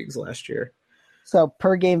of the leagues last year. So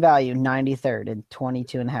per game value, 93rd in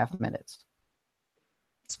 22 and a half minutes.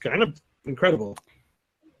 It's kind of incredible.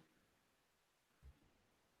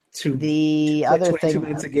 The other 22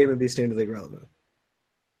 minutes a game and be Standard League relevant.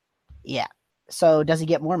 Yeah. So does he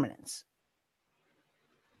get more minutes?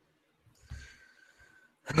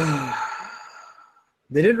 They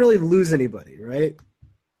didn't really lose anybody, right?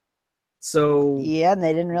 So yeah, and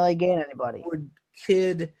they didn't really gain anybody. Would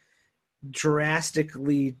Kidd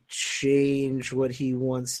drastically change what he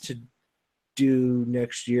wants to do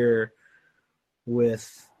next year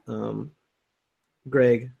with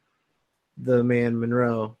Greg, the man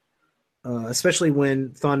Monroe, especially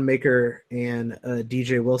when Thon Maker and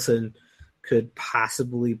DJ Wilson could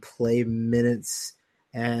possibly play minutes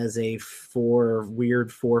as a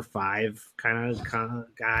 4-5 kind of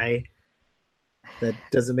guy? That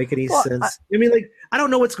doesn't make any sense. I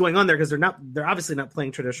don't know what's going on there because they're obviously not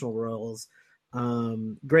playing traditional roles.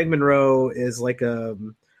 Greg Monroe is like a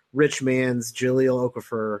rich man's Jahlil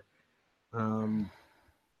Okafor. I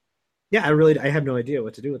have no idea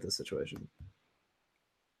what to do with this situation.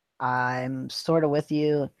 I'm sort of with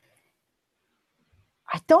you.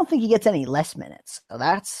 I don't think he gets any less minutes. So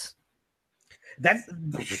that's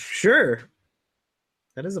sure.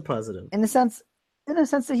 That is a positive. In the sense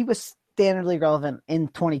that he was Standard League relevant in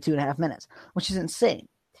 22 and a half minutes, which is insane.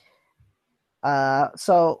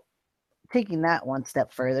 So taking that one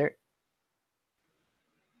step further,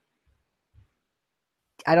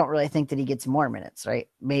 I don't really think that he gets more minutes, right?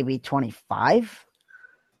 Maybe 25.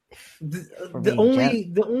 The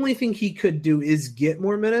only thing he could do is get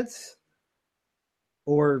more minutes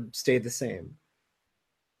or stay the same.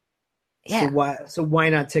 Yeah. So why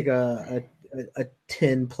not take a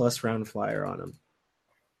 10 plus round flyer on him?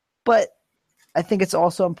 But I think it's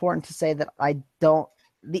also important to say that the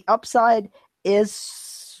upside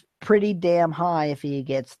is pretty damn high if he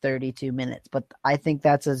gets 32 minutes, but I think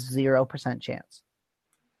that's a 0% chance.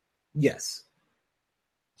 Yes.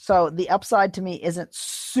 So the upside to me isn't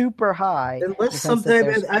super high. Unless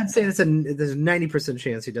something, I'd say there's a 90%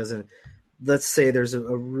 chance he doesn't. Let's say there's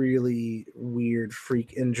a really weird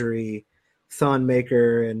freak injury, Thon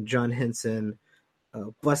Maker and John Henson.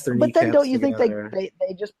 Bless their kneecaps. But then don't you together. think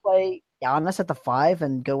they just play Giannis at the 5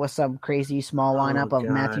 and go with some crazy small lineup of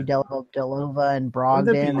Matthew Dellavedova and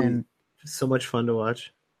Brogdon and so much fun to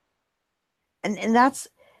watch. And that's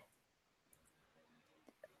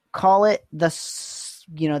call it the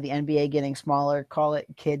NBA getting smaller, call it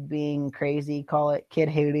kid being crazy, call it kid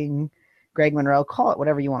hating Greg Monroe, call it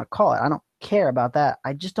whatever you want to call it. I don't care about that.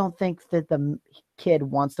 I just don't think that the kid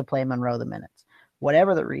wants to play Monroe the minutes.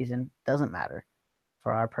 Whatever the reason, doesn't matter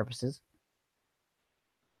for our purposes.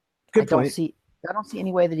 Good point. I don't see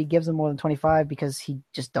any way that he gives him more than 25 because he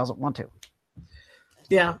just doesn't want to.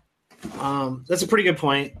 Yeah. That's a pretty good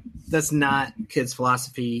point. That's not Kid's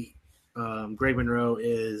philosophy. Greg Monroe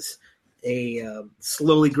is a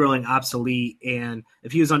slowly growing obsolete, and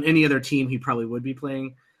if he was on any other team, he probably would be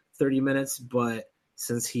playing 30 minutes, but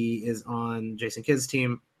since he is on Jason Kidd's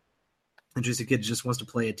team, and Jason Kidd just wants to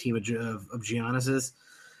play a team of Giannis's,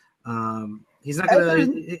 he's not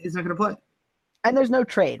gonna play. And there's no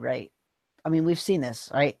trade, right? I mean, we've seen this,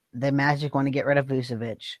 right? The Magic want to get rid of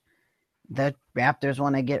Vucevic. The Raptors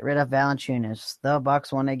want to get rid of Valanciunas. The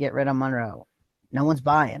Bucks want to get rid of Monroe. No one's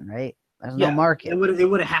buying, right? There's no market. It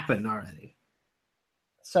would have happened already.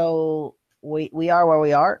 So we are where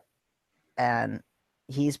we are, and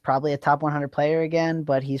he's probably a top 100 player again,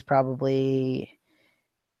 but he's probably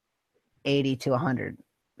 80 to 100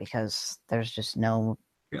 because there's just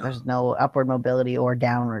there's no upward mobility or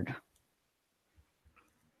downward.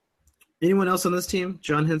 Anyone else on this team?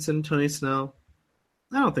 John Henson, Tony Snell?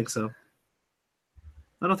 I don't think so.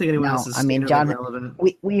 I don't think anyone else is relevant.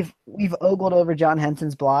 We've ogled over John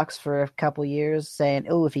Henson's blocks for a couple years, saying,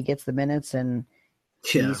 "Oh, if he gets the minutes," and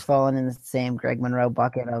he's fallen in the same Greg Monroe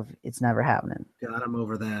bucket of it's never happening. God, I'm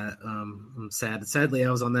over that. I'm sad. Sadly,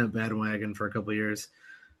 I was on that bandwagon for a couple years.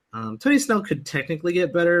 Tony Snell could technically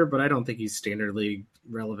get better, but I don't think he's standard league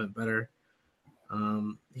relevant better.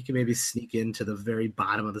 He can maybe sneak into the very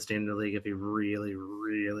bottom of the standard league if he really,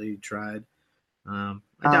 really tried. I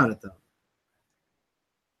doubt it though.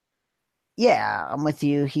 Yeah, I'm with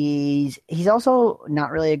you. He's also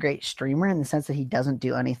not really a great streamer in the sense that he doesn't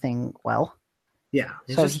do anything well. Yeah,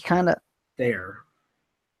 so he kind of there.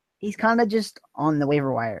 He's kind of just on the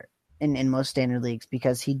waiver wire in most standard leagues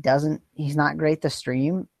because he's not great to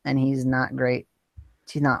stream and he's not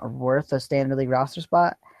worth a standard league roster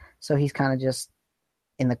spot. So he's kind of just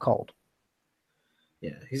in the cold.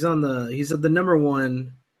 Yeah, he's the number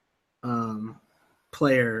one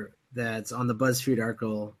player that's on the BuzzFeed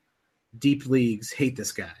article. Deep leagues hate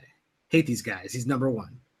this guy. Hate these guys. He's number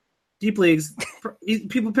one. Deep leagues,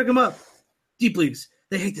 people pick him up. Deep leagues,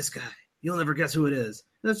 they hate this guy. You'll never guess who it is.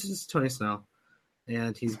 That's just Tony Snell.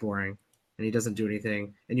 And he's boring. And he doesn't do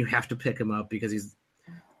anything. And you have to pick him up because he's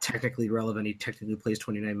technically relevant. He technically plays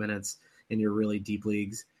 29 minutes in your really deep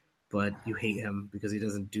leagues. But you hate him because he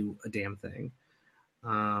doesn't do a damn thing.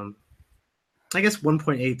 I guess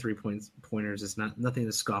 1.8 pointers is nothing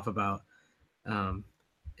to scoff about.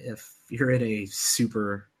 If you're in a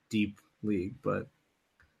super deep league, but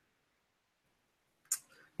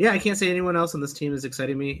yeah, I can't say anyone else on this team is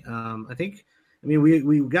exciting me.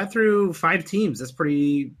 We got through 5 teams. That's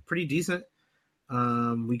pretty decent.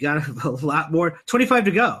 We got a lot more, 25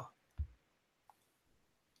 to go.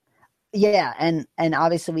 Yeah. And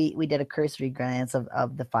obviously we did a cursory glance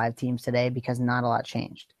of the 5 teams today because not a lot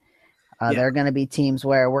changed. There are going to be teams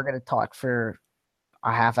where we're going to talk for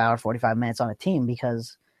a half hour, 45 minutes on a team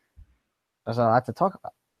because there's a lot to talk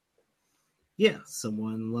about. Yeah,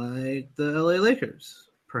 someone like the LA Lakers,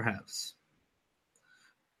 perhaps.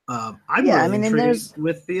 Intrigued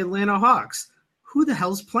with the Atlanta Hawks. Who the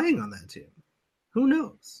hell's playing on that team? Who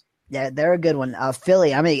knows? Yeah, they're a good one.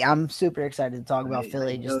 Philly. I mean, I'm super excited to talk about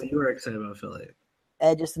Philly. You were excited about Philly.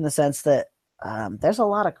 Just in the sense that there's a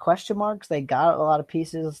lot of question marks. They got a lot of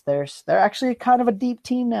pieces. They're actually kind of a deep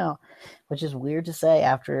team now, which is weird to say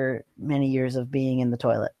after many years of being in the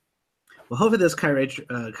toilet. Well, hopefully this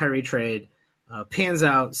Kyrie trade pans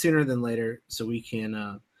out sooner than later so we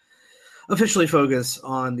can officially focus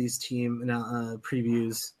on these team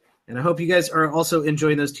previews. And I hope you guys are also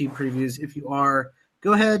enjoying those team previews. If you are,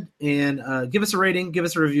 go ahead and give us a rating, give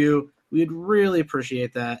us a review. We'd really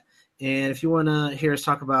appreciate that. And if you want to hear us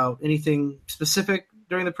talk about anything specific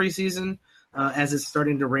during the preseason, as it's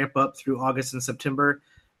starting to ramp up through August and September,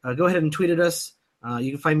 go ahead and tweet at us.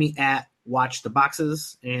 You can find me at Watch the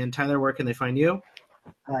Boxes. And Tyler, where can they find you?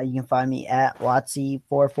 You can find me at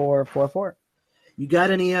Watsy4444. You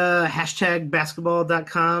got any hashtag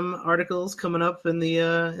basketball.com articles coming up in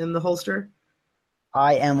the holster?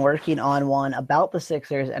 I am working on one about the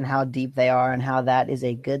Sixers and how deep they are and how that is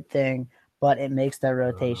a good thing, but it makes their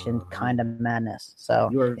rotation kind of madness.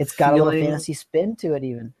 So it's got a little fantasy spin to it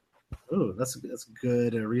even. Oh, that's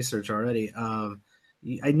good research already.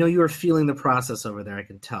 I know you are feeling the process over there. I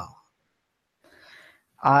can tell.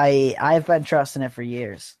 I've been trusting it for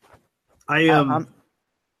years. I'm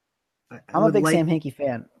a big Sam Hinkie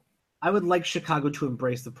fan. I would like Chicago to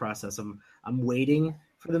embrace the process. I'm waiting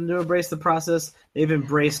for them to embrace the process. They've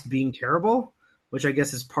embraced being terrible, which I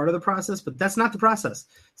guess is part of the process, but that's not the process.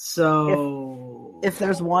 So if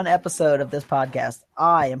there's one episode of this podcast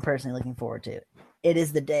I am personally looking forward to, it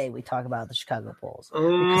is the day we talk about the Chicago Bulls.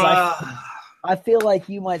 Because I feel like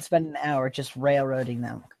you might spend an hour just railroading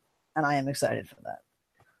them, and I am excited for that.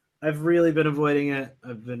 I've really been avoiding it.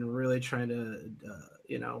 I've been really trying to,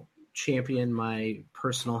 champion my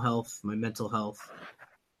personal health, my mental health.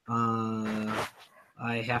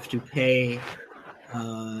 I have to pay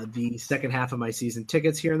the second half of my season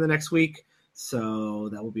tickets here in the next week, so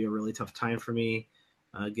that will be a really tough time for me,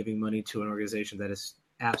 giving money to an organization that is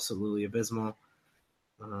absolutely abysmal.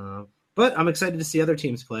 But I'm excited to see other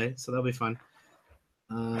teams play, so that'll be fun.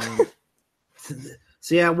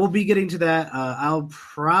 So yeah, we'll be getting to that. I've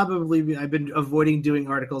been avoiding doing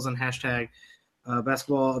articles on hashtag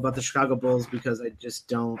basketball about the Chicago Bulls because I just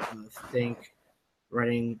don't think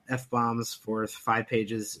writing F-bombs for 5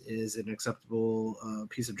 pages is an acceptable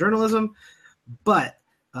piece of journalism. But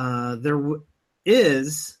there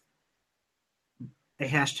is a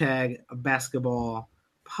hashtag basketball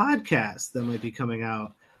podcast that might be coming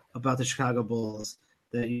out about the Chicago Bulls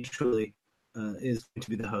that you truly is going to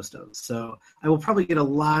be the host of. So I will probably get a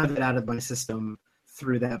lot of it out of my system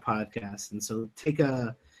through that podcast. And so keep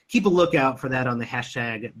a lookout for that on the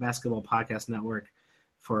hashtag basketball podcast network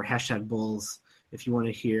for hashtag Bulls if you want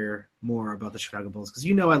to hear more about the Chicago Bulls. Because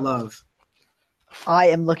I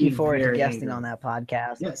am looking forward to guesting on that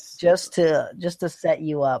podcast. Yes. Just to set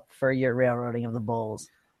you up for your railroading of the Bulls.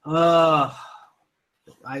 I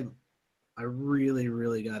really,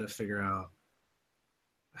 really got to figure out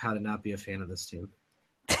how to not be a fan of this team.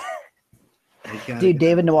 Dude,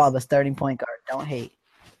 David Nwaba's starting point guard. Don't hate.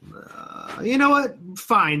 You know what?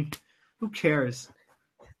 Fine. Who cares?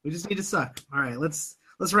 We just need to suck. All right, let's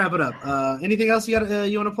wrap it up. Anything else you want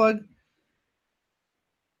to plug?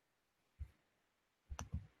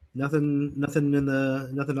 Nothing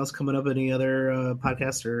else coming up. Any other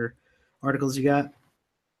podcasts or articles you got?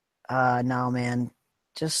 No, man.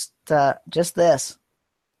 Just this.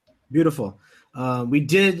 Beautiful. We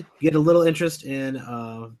did get a little interest in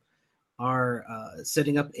our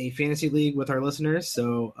setting up a fantasy league with our listeners.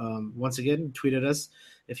 So once again, tweet at us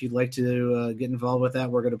if you'd like to get involved with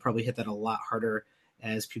that. We're going to probably hit that a lot harder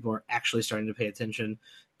as people are actually starting to pay attention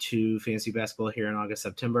to fantasy basketball here in August,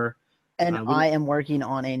 September. And I am working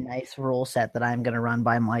on a nice rule set that I'm going to run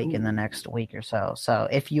by Mike in the next week or so. So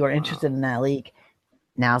if you are interested in that league,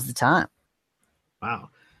 now's the time. Wow.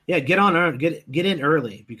 Yeah, get in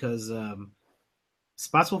early because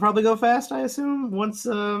spots will probably go fast, I assume, once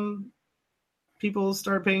people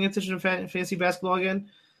start paying attention to fantasy basketball again.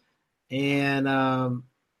 And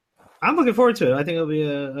I'm looking forward to it. I think it'll be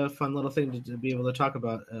a fun little thing to be able to talk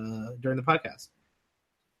about during the podcast.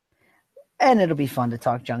 And it'll be fun to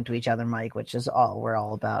talk junk to each other, Mike, which is all we're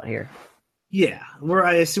all about here. Yeah,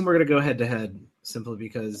 I assume we're going to go head-to-head simply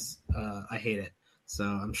because I hate it. So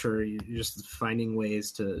I'm sure you're just finding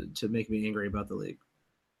ways to make me angry about the league.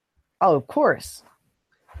 Oh, of course.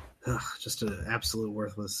 Just an absolute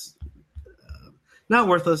worthless. Not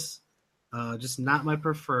worthless, just not my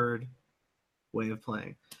preferred way of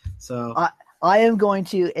playing. So I am going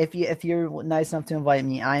to, if you're nice enough to invite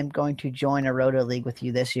me, I am going to join a Roto League with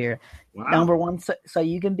you this year. Wow. Number one, so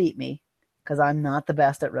you can beat me because I'm not the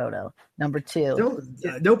best at Roto. Number two,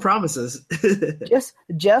 no promises.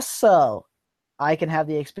 just so I can have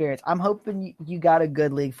the experience. I'm hoping you got a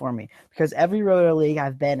good league for me because every Roto League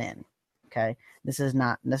I've been in, okay, this is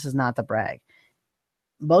not the brag.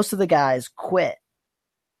 Most of the guys quit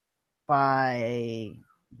by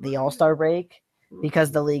the All-Star break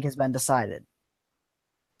because the league has been decided.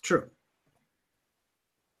 True.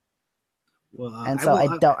 Well, and so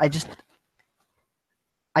I just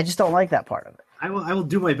don't like that part of it. I will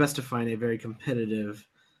do my best to find a very competitive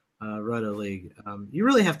Roto League. You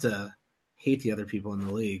really have to hate the other people in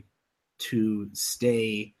the league to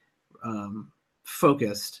stay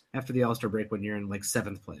focused after the All-Star break when you're in like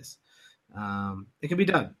 7th place. It can be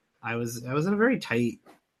done. I was in a very tight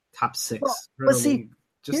top 6 Roto League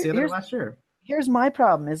just the other last year. Here's my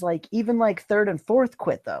problem is like even like 3rd and 4th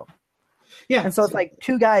quit though. Yeah. And so it's like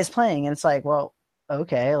 2 guys playing and it's like, well,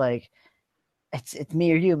 okay, like it's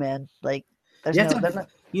me or you, man. Like there's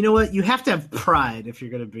you know what? You have to have pride if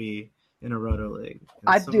you're going to be in a Roto League.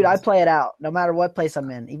 I play it out no matter what place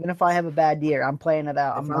I'm in. Even if I have a bad year, I'm playing it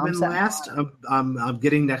out. If I'm in last, I'm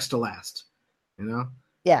getting next to last. You know?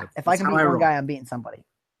 Yeah. If I can beat one guy, I'm beating somebody.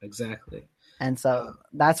 Exactly. And so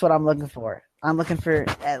that's what I'm looking for. I'm looking for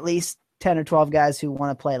at least 10 or 12 guys who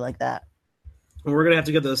want to play like that. Well, we're going to have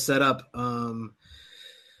to get those set up.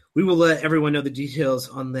 we will let everyone know the details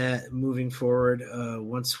on that moving forward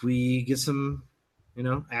once we get some,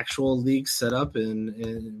 actual leagues set up,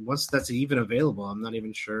 and once that's even available. I'm not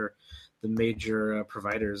even sure the major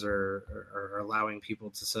providers are allowing people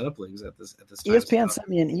to set up leagues at this time. ESPN sent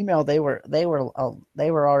me an email. They were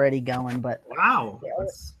already going, but wow,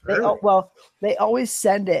 they always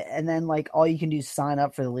send it, and then like all you can do is sign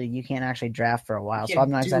up for the league. You can't actually draft for a while, so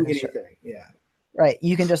I'm not exactly sure. Yeah, right.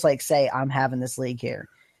 You can just like say I'm having this league here.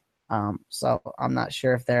 So I'm not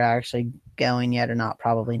sure if they're actually going yet or not.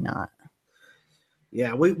 Probably not.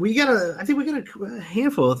 Yeah, we got a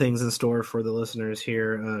handful of things in store for the listeners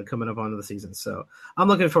here coming up onto the season. So I'm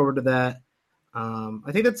looking forward to that.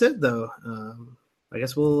 I think that's it, though. I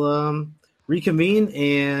guess we'll reconvene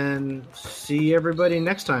and see everybody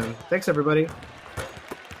next time. Thanks, everybody.